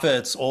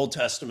prophets, Old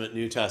Testament,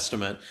 New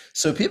Testament.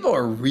 So people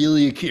are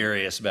really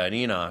curious about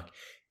Enoch.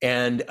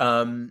 And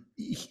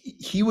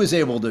he was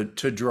able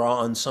to draw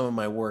on some of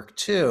my work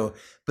too.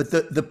 But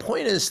the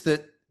point is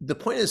that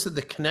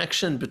the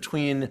connection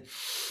between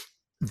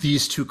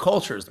these two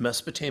cultures, the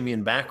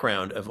Mesopotamian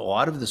background of a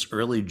lot of this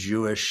early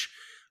Jewish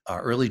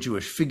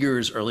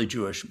figures, early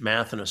Jewish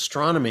math and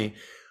astronomy,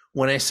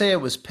 when I say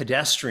it was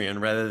pedestrian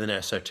rather than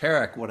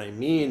esoteric, what I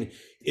mean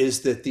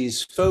is that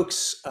these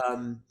folks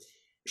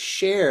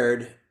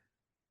shared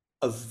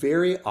a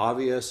very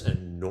obvious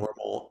and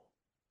normal,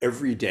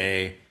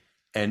 everyday,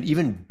 and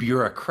even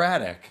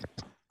bureaucratic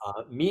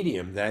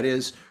medium, that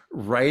is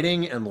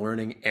writing and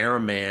learning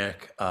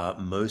Aramaic,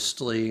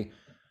 mostly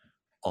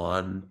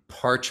on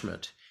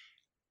parchment.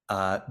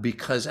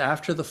 Because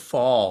after the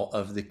fall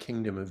of the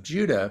kingdom of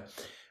Judah,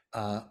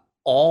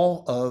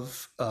 all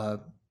of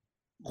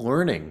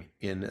learning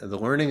in the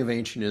learning of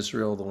ancient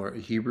Israel, the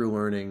Hebrew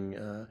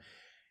learning,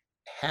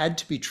 had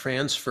to be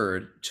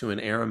transferred to an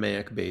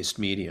Aramaic-based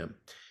medium.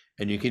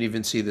 And you can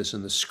even see this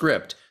in the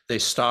script. They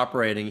stop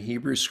writing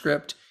Hebrew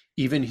script.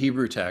 Even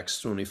Hebrew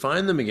texts, when we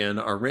find them again,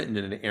 are written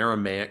in an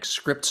Aramaic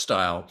script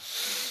style,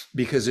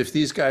 because if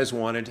these guys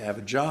wanted to have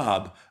a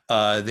job,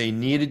 they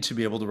needed to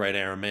be able to write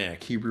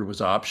Aramaic. Hebrew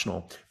was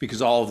optional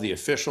because all of the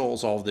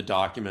officials, all of the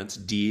documents,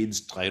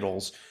 deeds,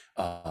 titles,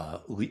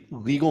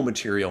 legal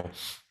material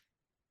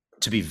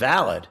to be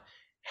valid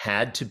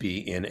had to be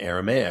in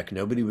Aramaic.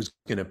 Nobody was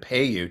going to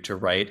pay you to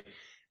write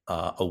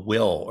a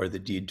will or the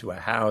deed to a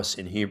house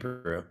in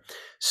Hebrew.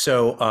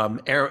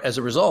 So as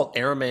a result,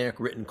 Aramaic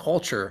written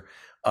culture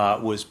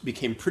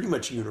became pretty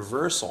much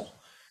universal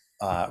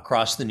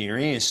across the Near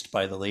East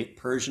by the late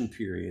Persian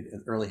period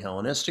and early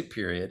Hellenistic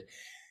period.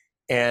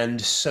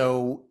 And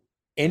so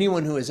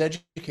anyone who is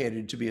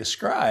educated to be a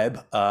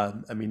scribe,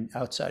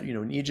 outside,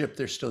 in Egypt,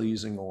 they're still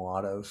using a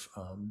lot of,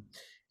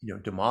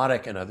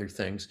 Demotic and other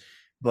things.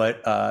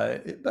 But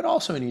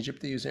also in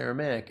Egypt, they use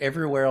Aramaic.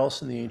 Everywhere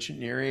else in the ancient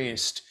Near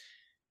East,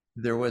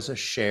 there was a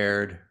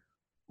shared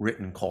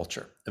written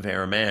culture of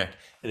Aramaic.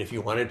 And if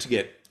you wanted to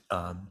get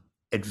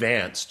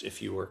advanced,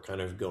 if you were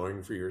kind of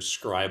going for your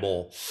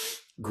scribal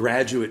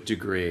graduate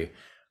degree,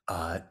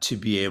 to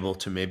be able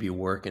to maybe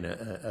work in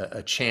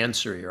a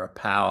chancery or a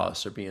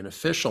palace or be an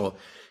official,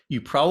 you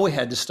probably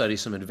had to study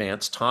some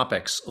advanced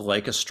topics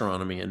like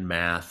astronomy and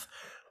math.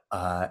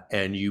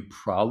 And you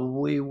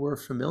probably were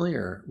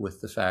familiar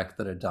with the fact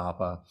that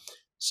Adapa,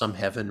 some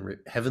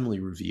heavenly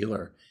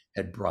revealer,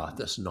 had brought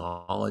this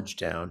knowledge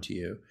down to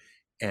you.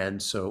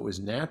 And so it was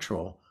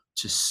natural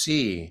to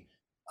see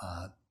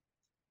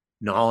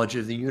knowledge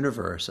of the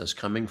universe as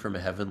coming from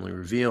a heavenly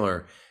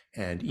revealer,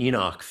 and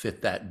Enoch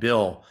fit that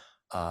bill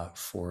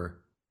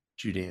for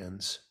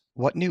Judeans.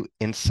 What new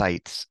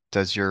insights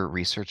does your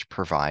research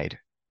provide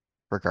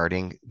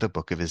regarding the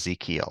book of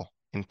Ezekiel?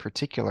 In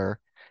particular,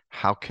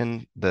 how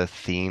can the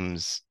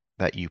themes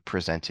that you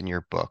present in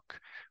your book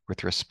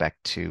with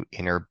respect to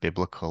inner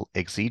biblical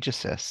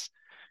exegesis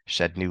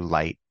shed new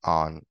light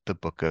on the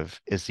book of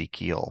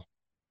Ezekiel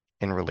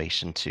in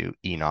relation to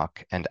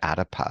Enoch and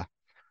Adapa?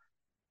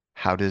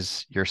 How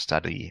does your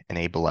study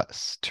enable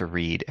us to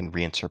read and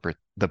reinterpret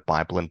the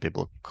Bible and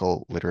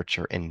biblical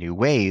literature in new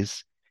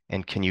ways?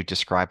 And can you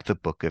describe the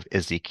book of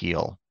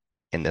Ezekiel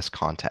in this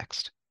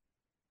context?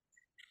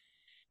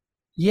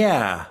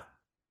 Yeah,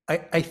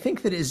 I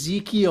think that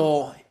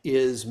Ezekiel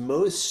is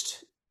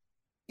most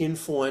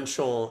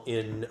influential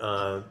in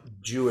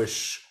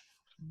Jewish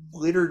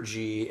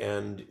liturgy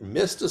and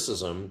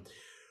mysticism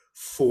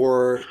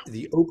for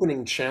the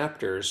opening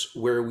chapters,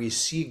 where we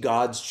see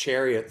God's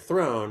chariot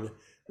throne,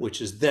 which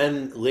is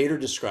then later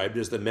described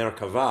as the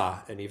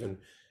Merkavah, and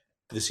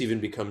this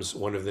becomes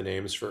one of the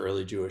names for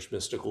early Jewish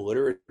mystical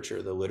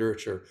literature, the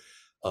literature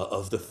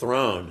of the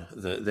throne,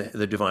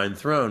 the divine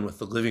throne with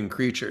the living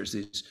creatures,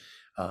 these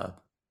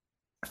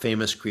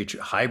famous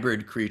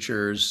hybrid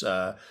creatures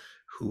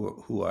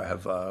who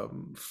have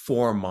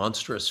four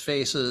monstrous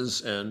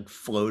faces and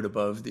float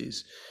above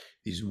these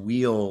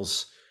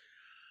wheels.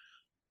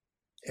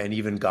 And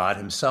even God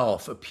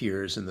himself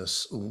appears in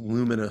this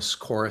luminous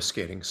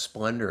coruscating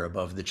splendor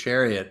above the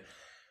chariot.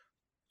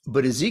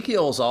 But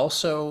Ezekiel is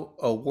also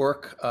a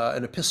work,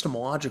 an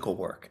epistemological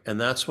work.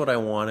 And that's what I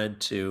wanted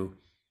to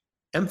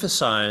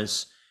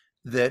emphasize,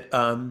 that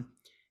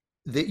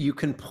that you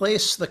can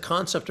place the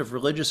concept of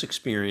religious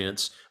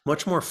experience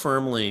much more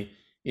firmly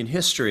in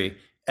history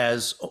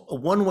as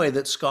one way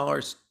that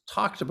scholars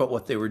talked about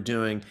what they were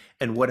doing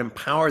and what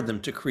empowered them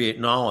to create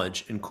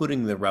knowledge,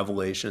 including the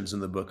revelations in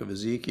the book of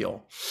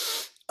Ezekiel.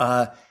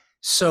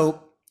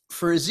 So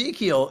for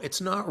Ezekiel,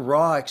 it's not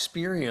raw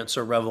experience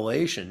or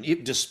revelation,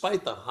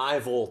 despite the high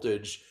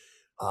voltage,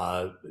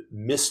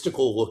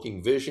 mystical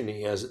looking vision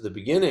he has at the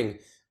beginning.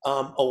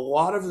 A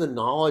lot of the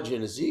knowledge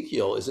in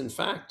Ezekiel is in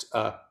fact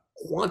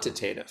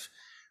quantitative.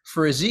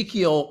 For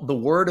Ezekiel, the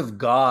word of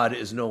God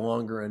is no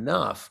longer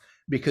enough,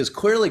 because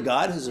clearly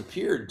God has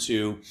appeared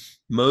to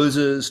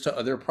Moses, to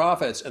other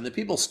prophets, and the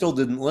people still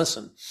didn't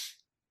listen.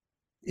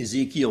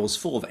 Ezekiel is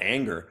full of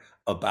anger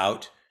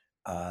about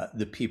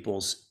the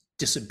people's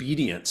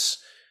disobedience.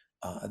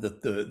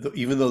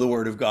 Even though the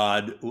word of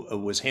God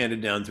was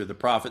handed down through the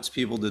prophets,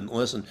 people didn't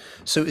listen.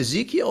 So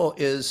Ezekiel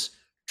is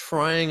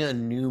trying a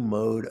new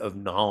mode of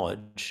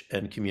knowledge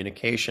and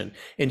communication.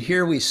 And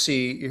here we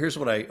see, here's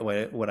what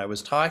I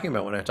was talking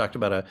about when I talked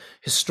about a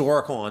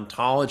historical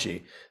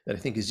ontology, that I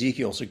think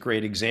Ezekiel's a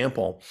great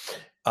example.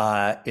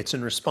 It's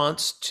in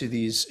response to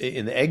these,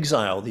 in the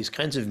exile, these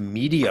kinds of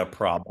media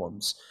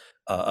problems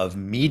of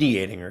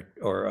mediating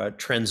or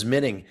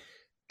transmitting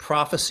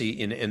prophecy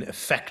in an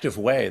effective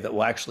way that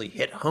will actually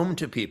hit home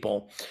to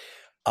people,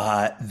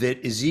 that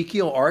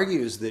Ezekiel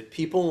argues that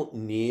people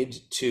need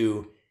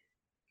to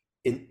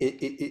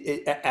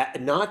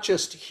not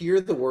just hear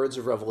the words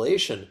of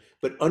revelation,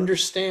 but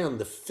understand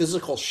the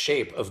physical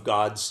shape of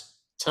God's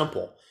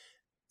temple,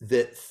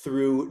 that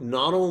through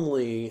not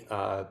only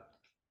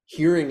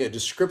hearing a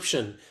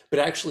description, but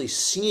actually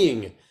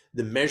seeing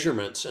the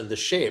measurements and the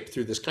shape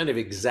through this kind of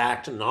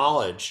exact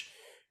knowledge,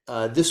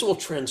 this will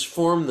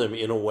transform them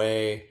in a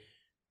way,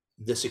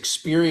 this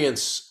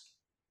experience,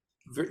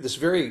 this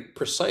very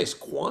precise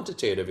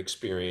quantitative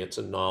experience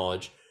and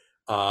knowledge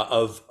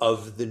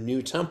of the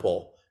new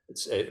temple.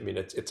 It's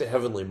a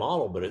heavenly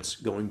model, but it's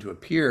going to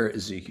appear,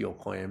 Ezekiel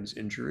claims,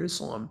 in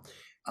Jerusalem.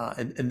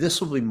 And this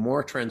will be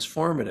more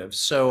transformative.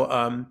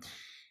 So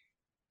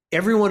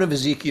every one of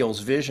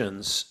Ezekiel's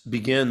visions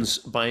begins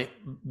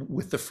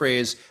with the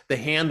phrase, "The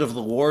hand of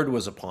the Lord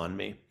was upon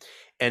me."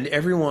 And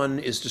everyone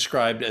is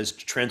described as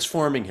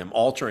transforming him,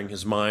 altering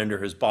his mind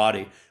or his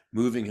body,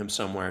 moving him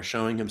somewhere,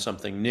 showing him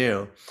something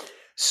new.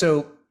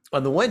 So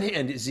on the one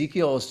hand,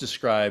 Ezekiel is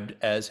described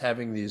as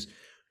having these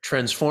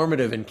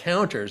transformative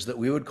encounters that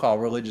we would call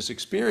religious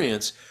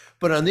experience.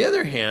 But on the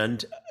other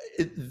hand,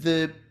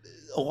 a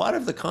lot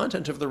of the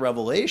content of the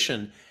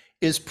revelation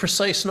is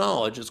precise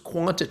knowledge, it's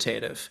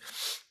quantitative.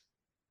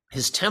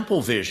 His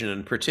temple vision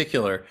in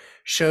particular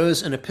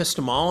shows an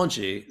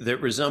epistemology that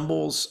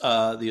resembles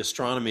the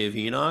astronomy of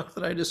Enoch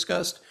that I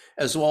discussed,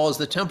 as well as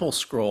the temple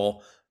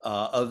scroll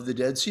of the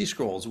Dead Sea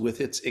Scrolls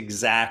with its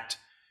exact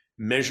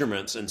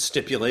measurements and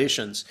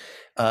stipulations.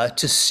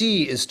 To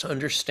see is to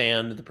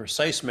understand the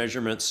precise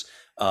measurements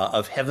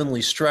of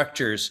heavenly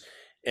structures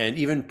and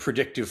even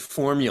predictive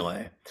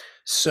formulae.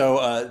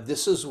 So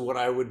this is what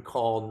I would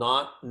call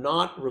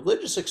not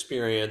religious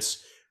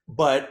experience,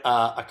 but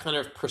a kind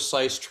of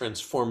precise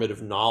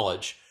transformative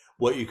knowledge,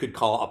 what you could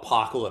call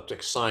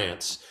apocalyptic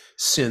science,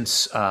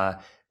 since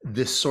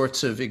this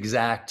sorts of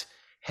exact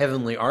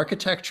heavenly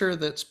architecture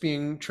that's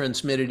being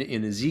transmitted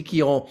in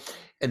Ezekiel,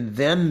 and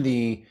then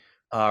the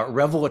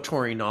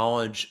revelatory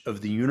knowledge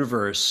of the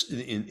universe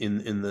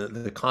in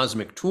the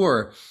cosmic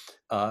tour,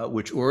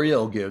 which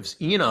Uriel gives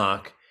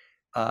Enoch,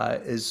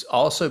 has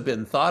also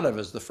been thought of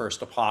as the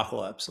first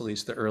apocalypse, at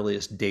least the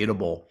earliest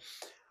datable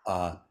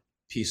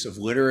piece of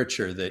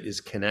literature that is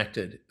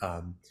connected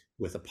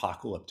with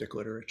apocalyptic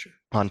literature.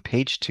 On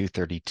page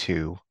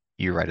 232,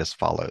 you write as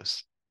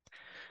follows: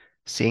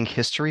 "Seeing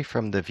history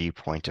from the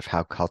viewpoint of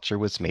how culture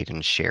was made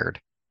and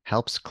shared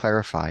helps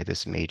clarify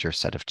this major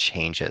set of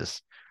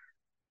changes.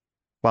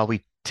 While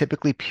we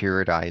typically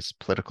periodize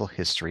political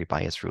history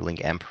by its ruling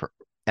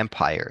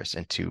empires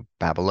into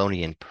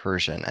Babylonian,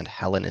 Persian, and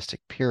Hellenistic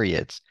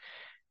periods,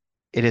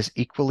 it is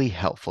equally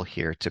helpful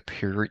here to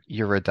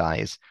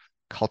periodize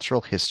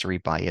cultural history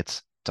by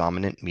its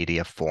dominant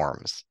media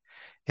forms.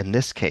 In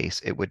this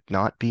case, it would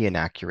not be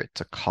inaccurate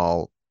to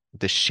call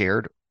the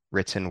shared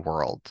written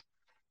world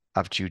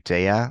of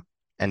Judea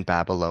and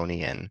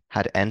Babylonian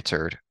had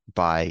entered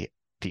by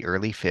the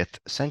early 5th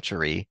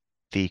century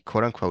the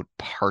quote-unquote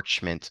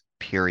parchment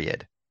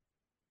period.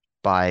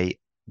 By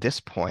this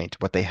point,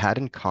 what they had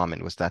in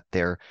common was that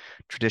their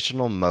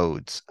traditional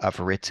modes of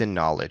written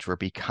knowledge were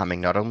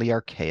becoming not only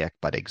archaic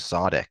but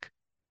exotic.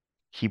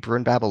 Hebrew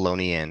and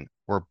Babylonian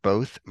were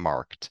both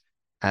marked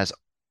as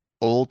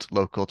old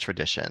local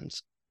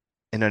traditions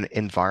in an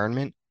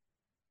environment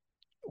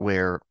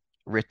where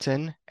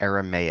Written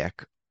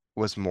Aramaic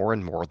was more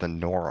and more the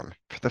norm.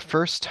 For the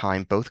first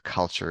time, both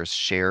cultures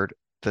shared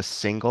the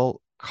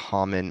single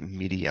common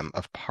medium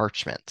of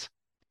parchment.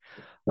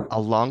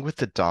 Along with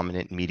the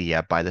dominant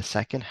media, by the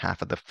second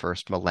half of the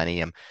first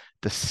millennium,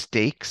 the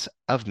stakes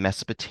of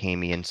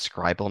Mesopotamian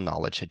scribal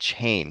knowledge had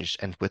changed,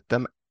 and with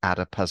them,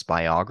 Adapa's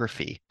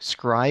biography.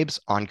 Scribes'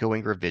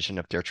 ongoing revision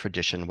of their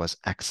tradition was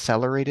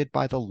accelerated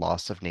by the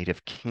loss of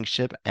native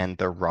kingship and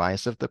the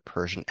rise of the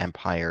Persian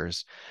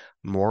Empire's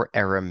more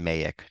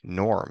Aramaic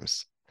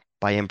norms.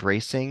 By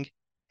embracing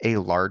a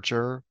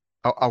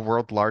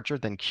world larger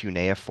than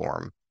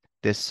cuneiform,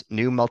 this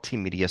new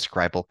multimedia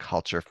scribal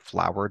culture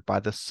flowered by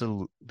the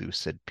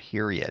Seleucid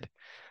period.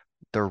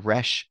 The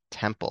Resh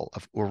Temple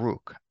of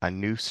Uruk, a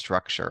new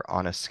structure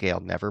on a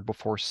scale never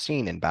before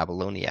seen in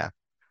Babylonia,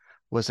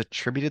 was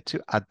attributed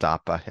to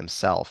Adapa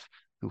himself,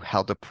 who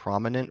held a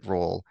prominent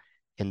role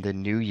in the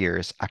New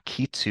Year's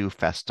Akitu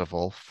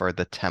festival for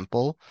the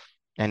temple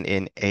and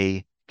in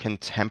a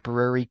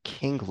contemporary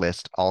king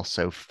list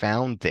also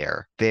found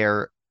there.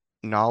 Their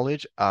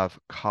knowledge of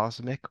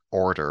cosmic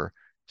order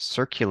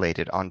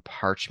circulated on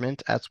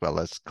parchment as well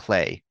as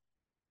clay.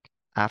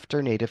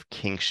 After native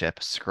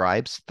kingship,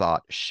 scribes'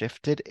 thought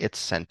shifted its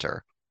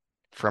center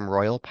from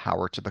royal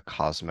power to the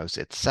cosmos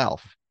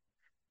itself.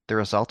 The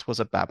result was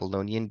a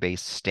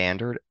Babylonian-based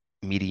standard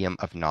medium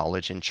of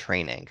knowledge and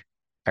training,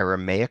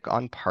 Aramaic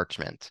on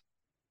parchment,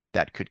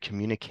 that could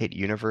communicate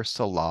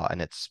universal law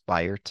and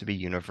aspire to be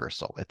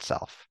universal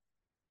itself.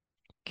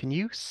 Can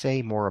you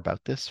say more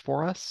about this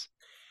for us?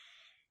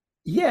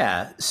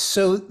 Yeah.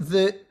 So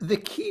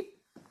the key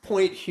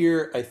point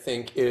here, I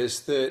think,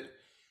 is that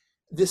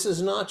this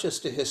is not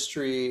just a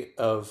history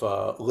of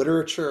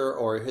literature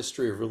or a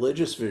history of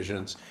religious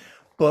visions,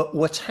 but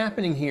what's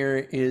happening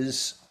here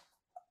is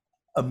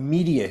a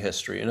media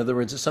history. In other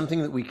words, it's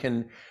something that we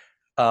can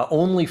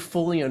only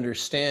fully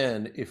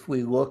understand if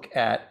we look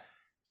at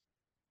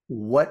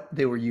what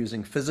they were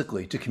using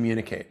physically to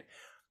communicate.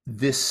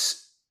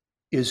 This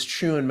is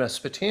true in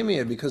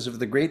Mesopotamia because of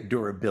the great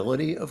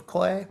durability of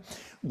clay,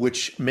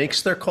 which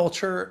makes their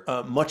culture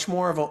much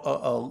more of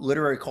a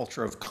literary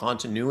culture of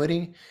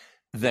continuity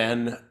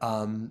than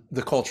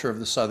the culture of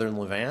the southern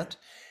Levant.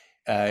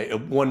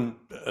 One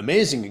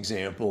amazing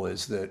example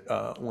is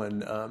that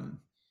when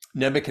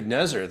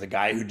Nebuchadnezzar, the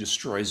guy who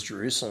destroys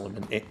Jerusalem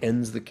and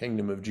ends the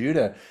kingdom of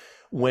Judah,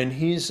 when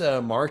he's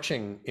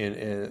marching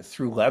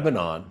through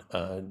Lebanon,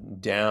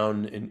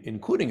 down,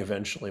 including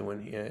eventually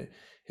when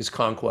his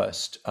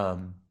conquest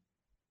of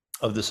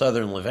the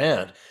southern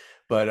Levant,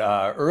 but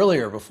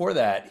earlier, before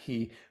that,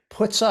 he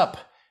puts up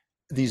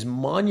these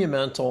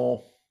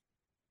monumental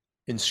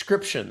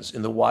inscriptions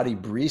in the Wadi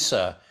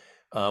Brisa,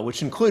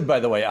 which include, by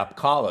the way,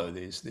 Apkallu,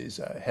 these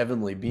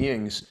heavenly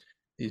beings,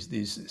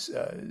 these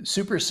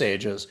super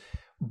sages,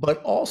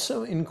 but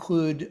also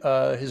include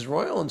his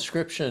royal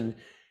inscription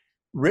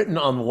written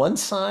on one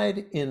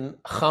side in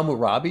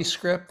Hammurabi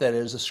script, that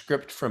is a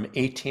script from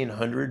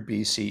 1800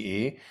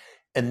 BCE,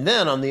 and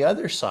then on the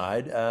other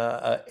side,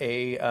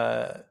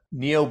 a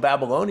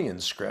Neo-Babylonian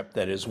script,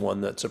 that is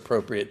one that's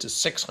appropriate to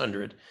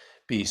 600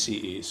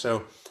 BCE.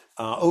 So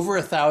over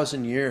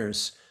 1,000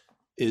 years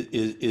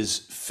is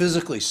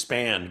physically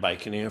spanned by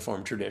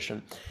cuneiform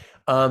tradition.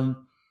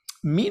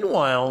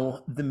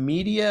 Meanwhile, the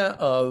media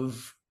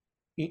of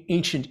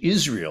ancient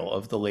Israel,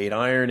 of the late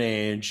Iron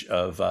Age,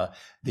 of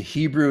the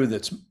Hebrew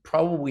that's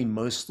probably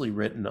mostly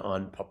written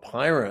on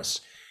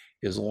papyrus,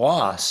 is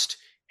lost.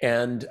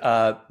 And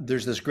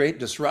there's this great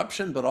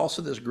disruption, but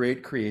also this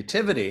great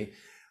creativity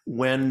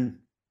when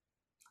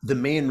the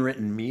main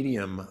written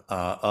medium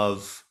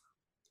of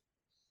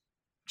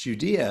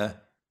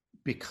Judea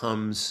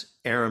becomes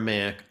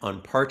Aramaic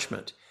on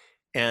parchment.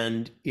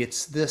 And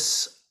it's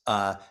this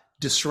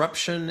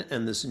disruption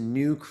and this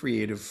new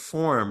creative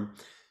form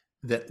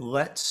that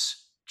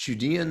lets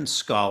Judean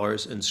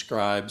scholars and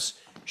scribes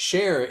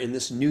share in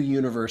this new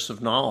universe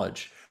of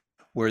knowledge,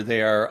 where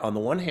they are, on the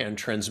one hand,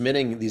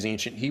 transmitting these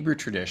ancient Hebrew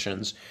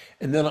traditions,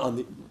 and then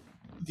on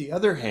the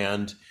other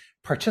hand,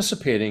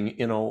 participating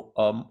in a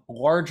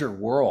larger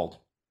world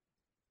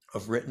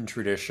of written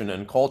tradition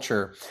and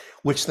culture,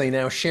 which they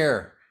now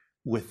share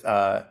with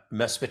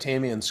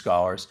Mesopotamian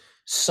scholars,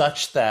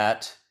 such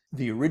that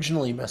the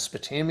originally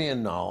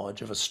Mesopotamian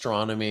knowledge of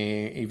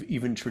astronomy,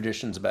 even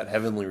traditions about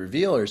heavenly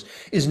revealers,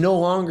 is no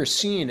longer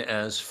seen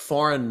as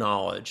foreign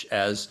knowledge,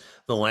 as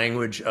the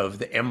language of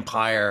the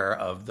empire,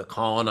 of the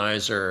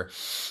colonizer,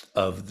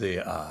 of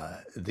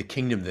the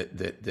kingdom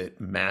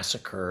that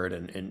massacred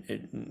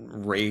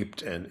and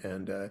raped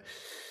and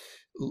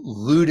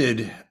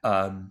looted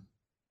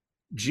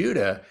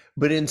Judah,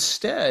 but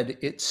instead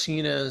it's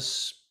seen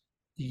as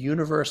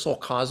universal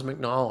cosmic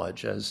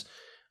knowledge, as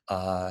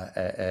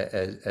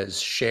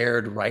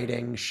shared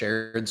writing,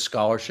 shared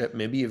scholarship,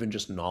 maybe even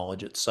just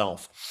knowledge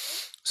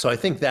itself. So I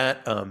think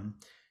that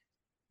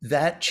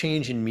that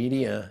change in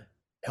media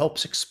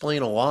helps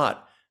explain a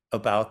lot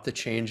about the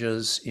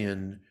changes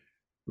in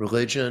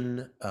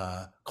religion,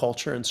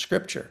 culture, and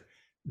scripture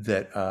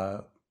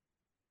that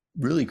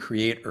really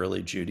create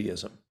early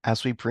Judaism.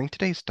 As we bring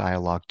today's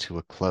dialogue to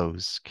a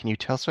close, can you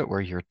tell us about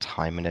where your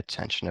time and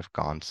attention have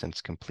gone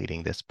since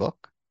completing this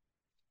book?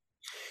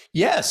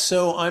 Yeah,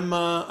 so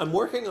I'm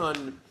working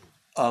on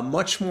a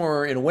much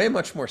more, in a way,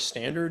 much more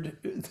standard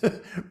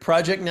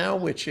project now,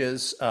 which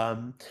is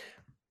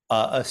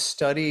a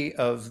study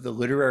of the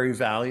literary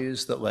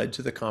values that led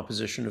to the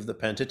composition of the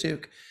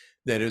Pentateuch.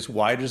 That is,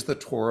 why does the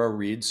Torah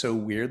read so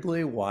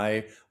weirdly?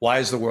 Why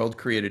is the world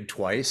created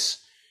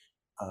twice?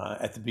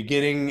 At the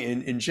beginning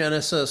in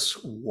Genesis,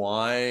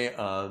 why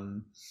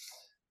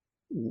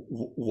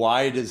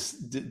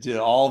did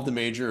all of the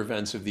major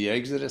events of the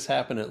Exodus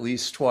happen at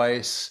least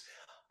twice?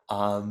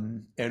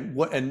 And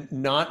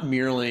not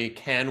merely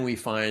can we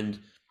find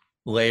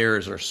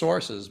layers or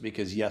sources,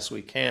 because yes,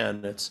 we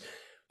can. It's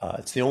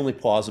the only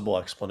plausible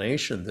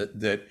explanation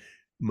that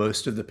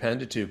most of the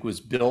Pentateuch was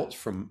built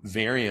from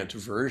variant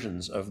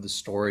versions of the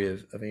story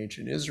of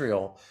ancient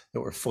Israel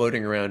that were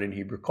floating around in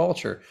Hebrew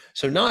culture.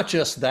 So not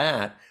just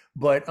that,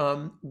 but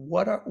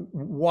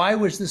why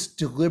was this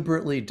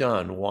deliberately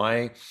done?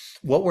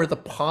 What were the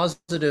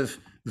positive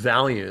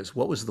values?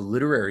 What was the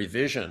literary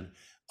vision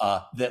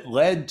that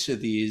led to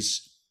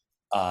these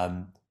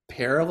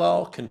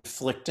parallel,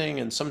 conflicting,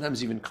 and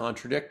sometimes even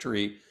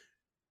contradictory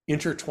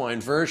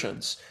intertwined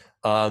versions?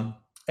 And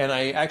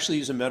I actually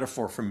use a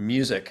metaphor from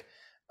music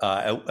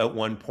at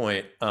one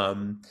point,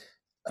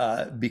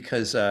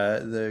 because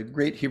the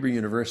great Hebrew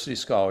University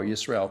scholar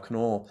Yisrael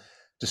Knoll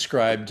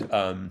described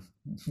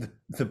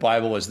the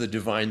Bible as the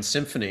divine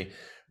symphony,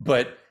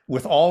 but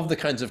with all of the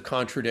kinds of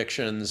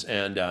contradictions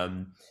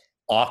and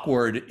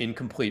awkward,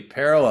 incomplete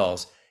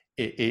parallels,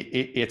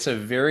 it's a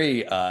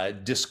very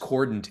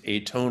discordant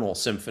atonal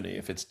symphony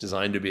if it's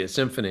designed to be a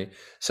symphony.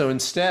 So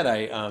instead,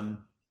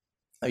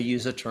 I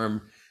use a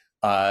term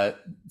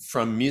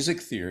from music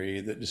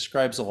theory that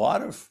describes a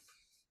lot of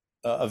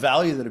a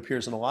value that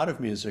appears in a lot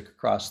of music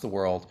across the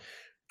world,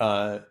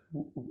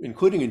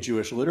 including in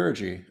Jewish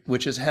liturgy,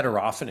 which is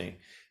heterophony.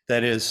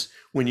 That is,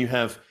 when you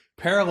have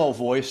parallel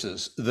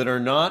voices that are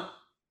not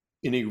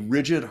in a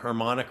rigid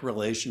harmonic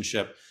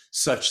relationship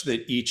such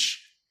that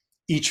each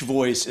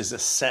voice is a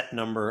set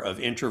number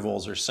of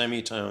intervals or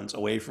semitones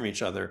away from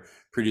each other,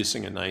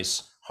 producing a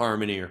nice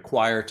harmony or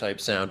choir type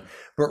sound,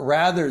 but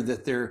rather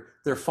that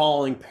they're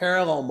following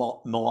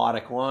parallel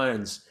melodic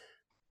lines,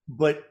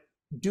 but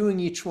doing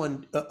each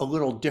one a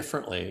little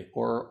differently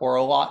or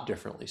a lot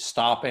differently,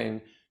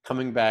 stopping,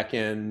 coming back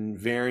in,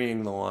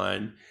 varying the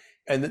line.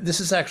 And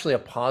this is actually a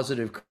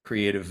positive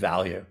creative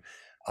value.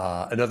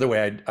 Another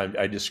way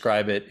I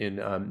describe it in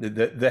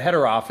the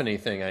heterophony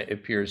thing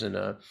appears in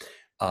a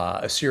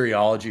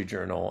Assyriology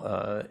journal,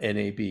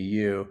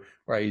 NABU,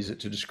 where I use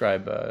it to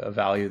describe a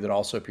value that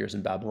also appears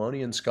in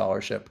Babylonian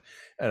scholarship.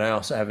 And I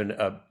also have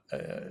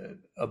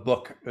a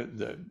book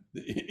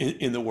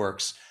in the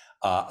works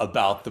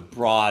about the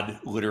broad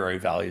literary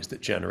values that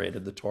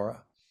generated the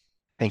Torah.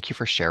 Thank you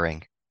for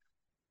sharing.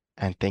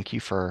 And thank you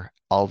for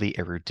all the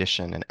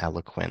erudition and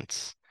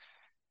eloquence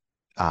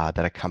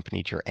that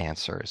accompanied your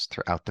answers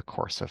throughout the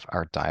course of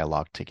our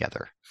dialogue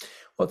together.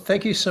 Well,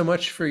 thank you so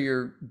much for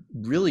your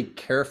really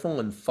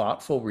careful and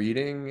thoughtful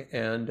reading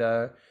and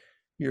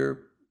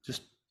your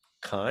just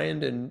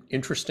kind and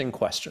interesting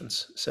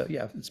questions. So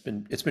yeah, it's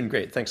been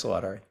great. Thanks a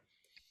lot, Ari.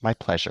 My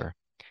pleasure.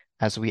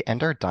 As we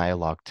end our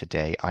dialogue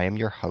today, I am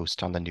your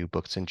host on the New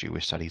Books in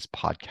Jewish Studies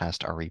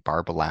podcast, Ari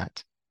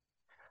Barbalat.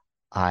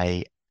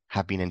 I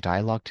have been in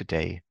dialogue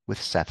today with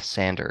Seth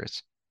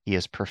Sanders. He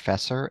is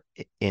professor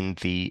in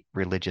the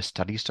Religious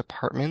Studies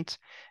Department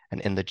and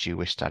in the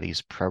Jewish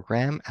Studies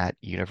program at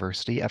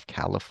University of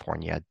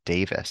California,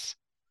 Davis.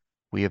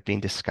 We have been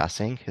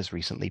discussing his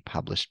recently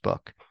published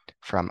book,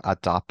 From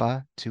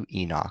Adapa to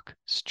Enoch,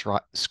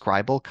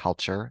 Scribal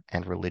Culture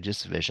and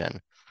Religious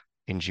Vision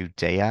in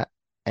Judea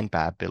and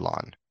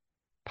Babylon,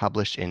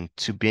 published in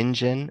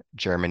Tübingen,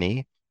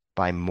 Germany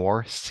by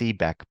Mohr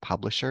Siebeck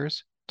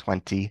Publishers,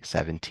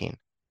 2017.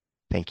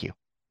 Thank you.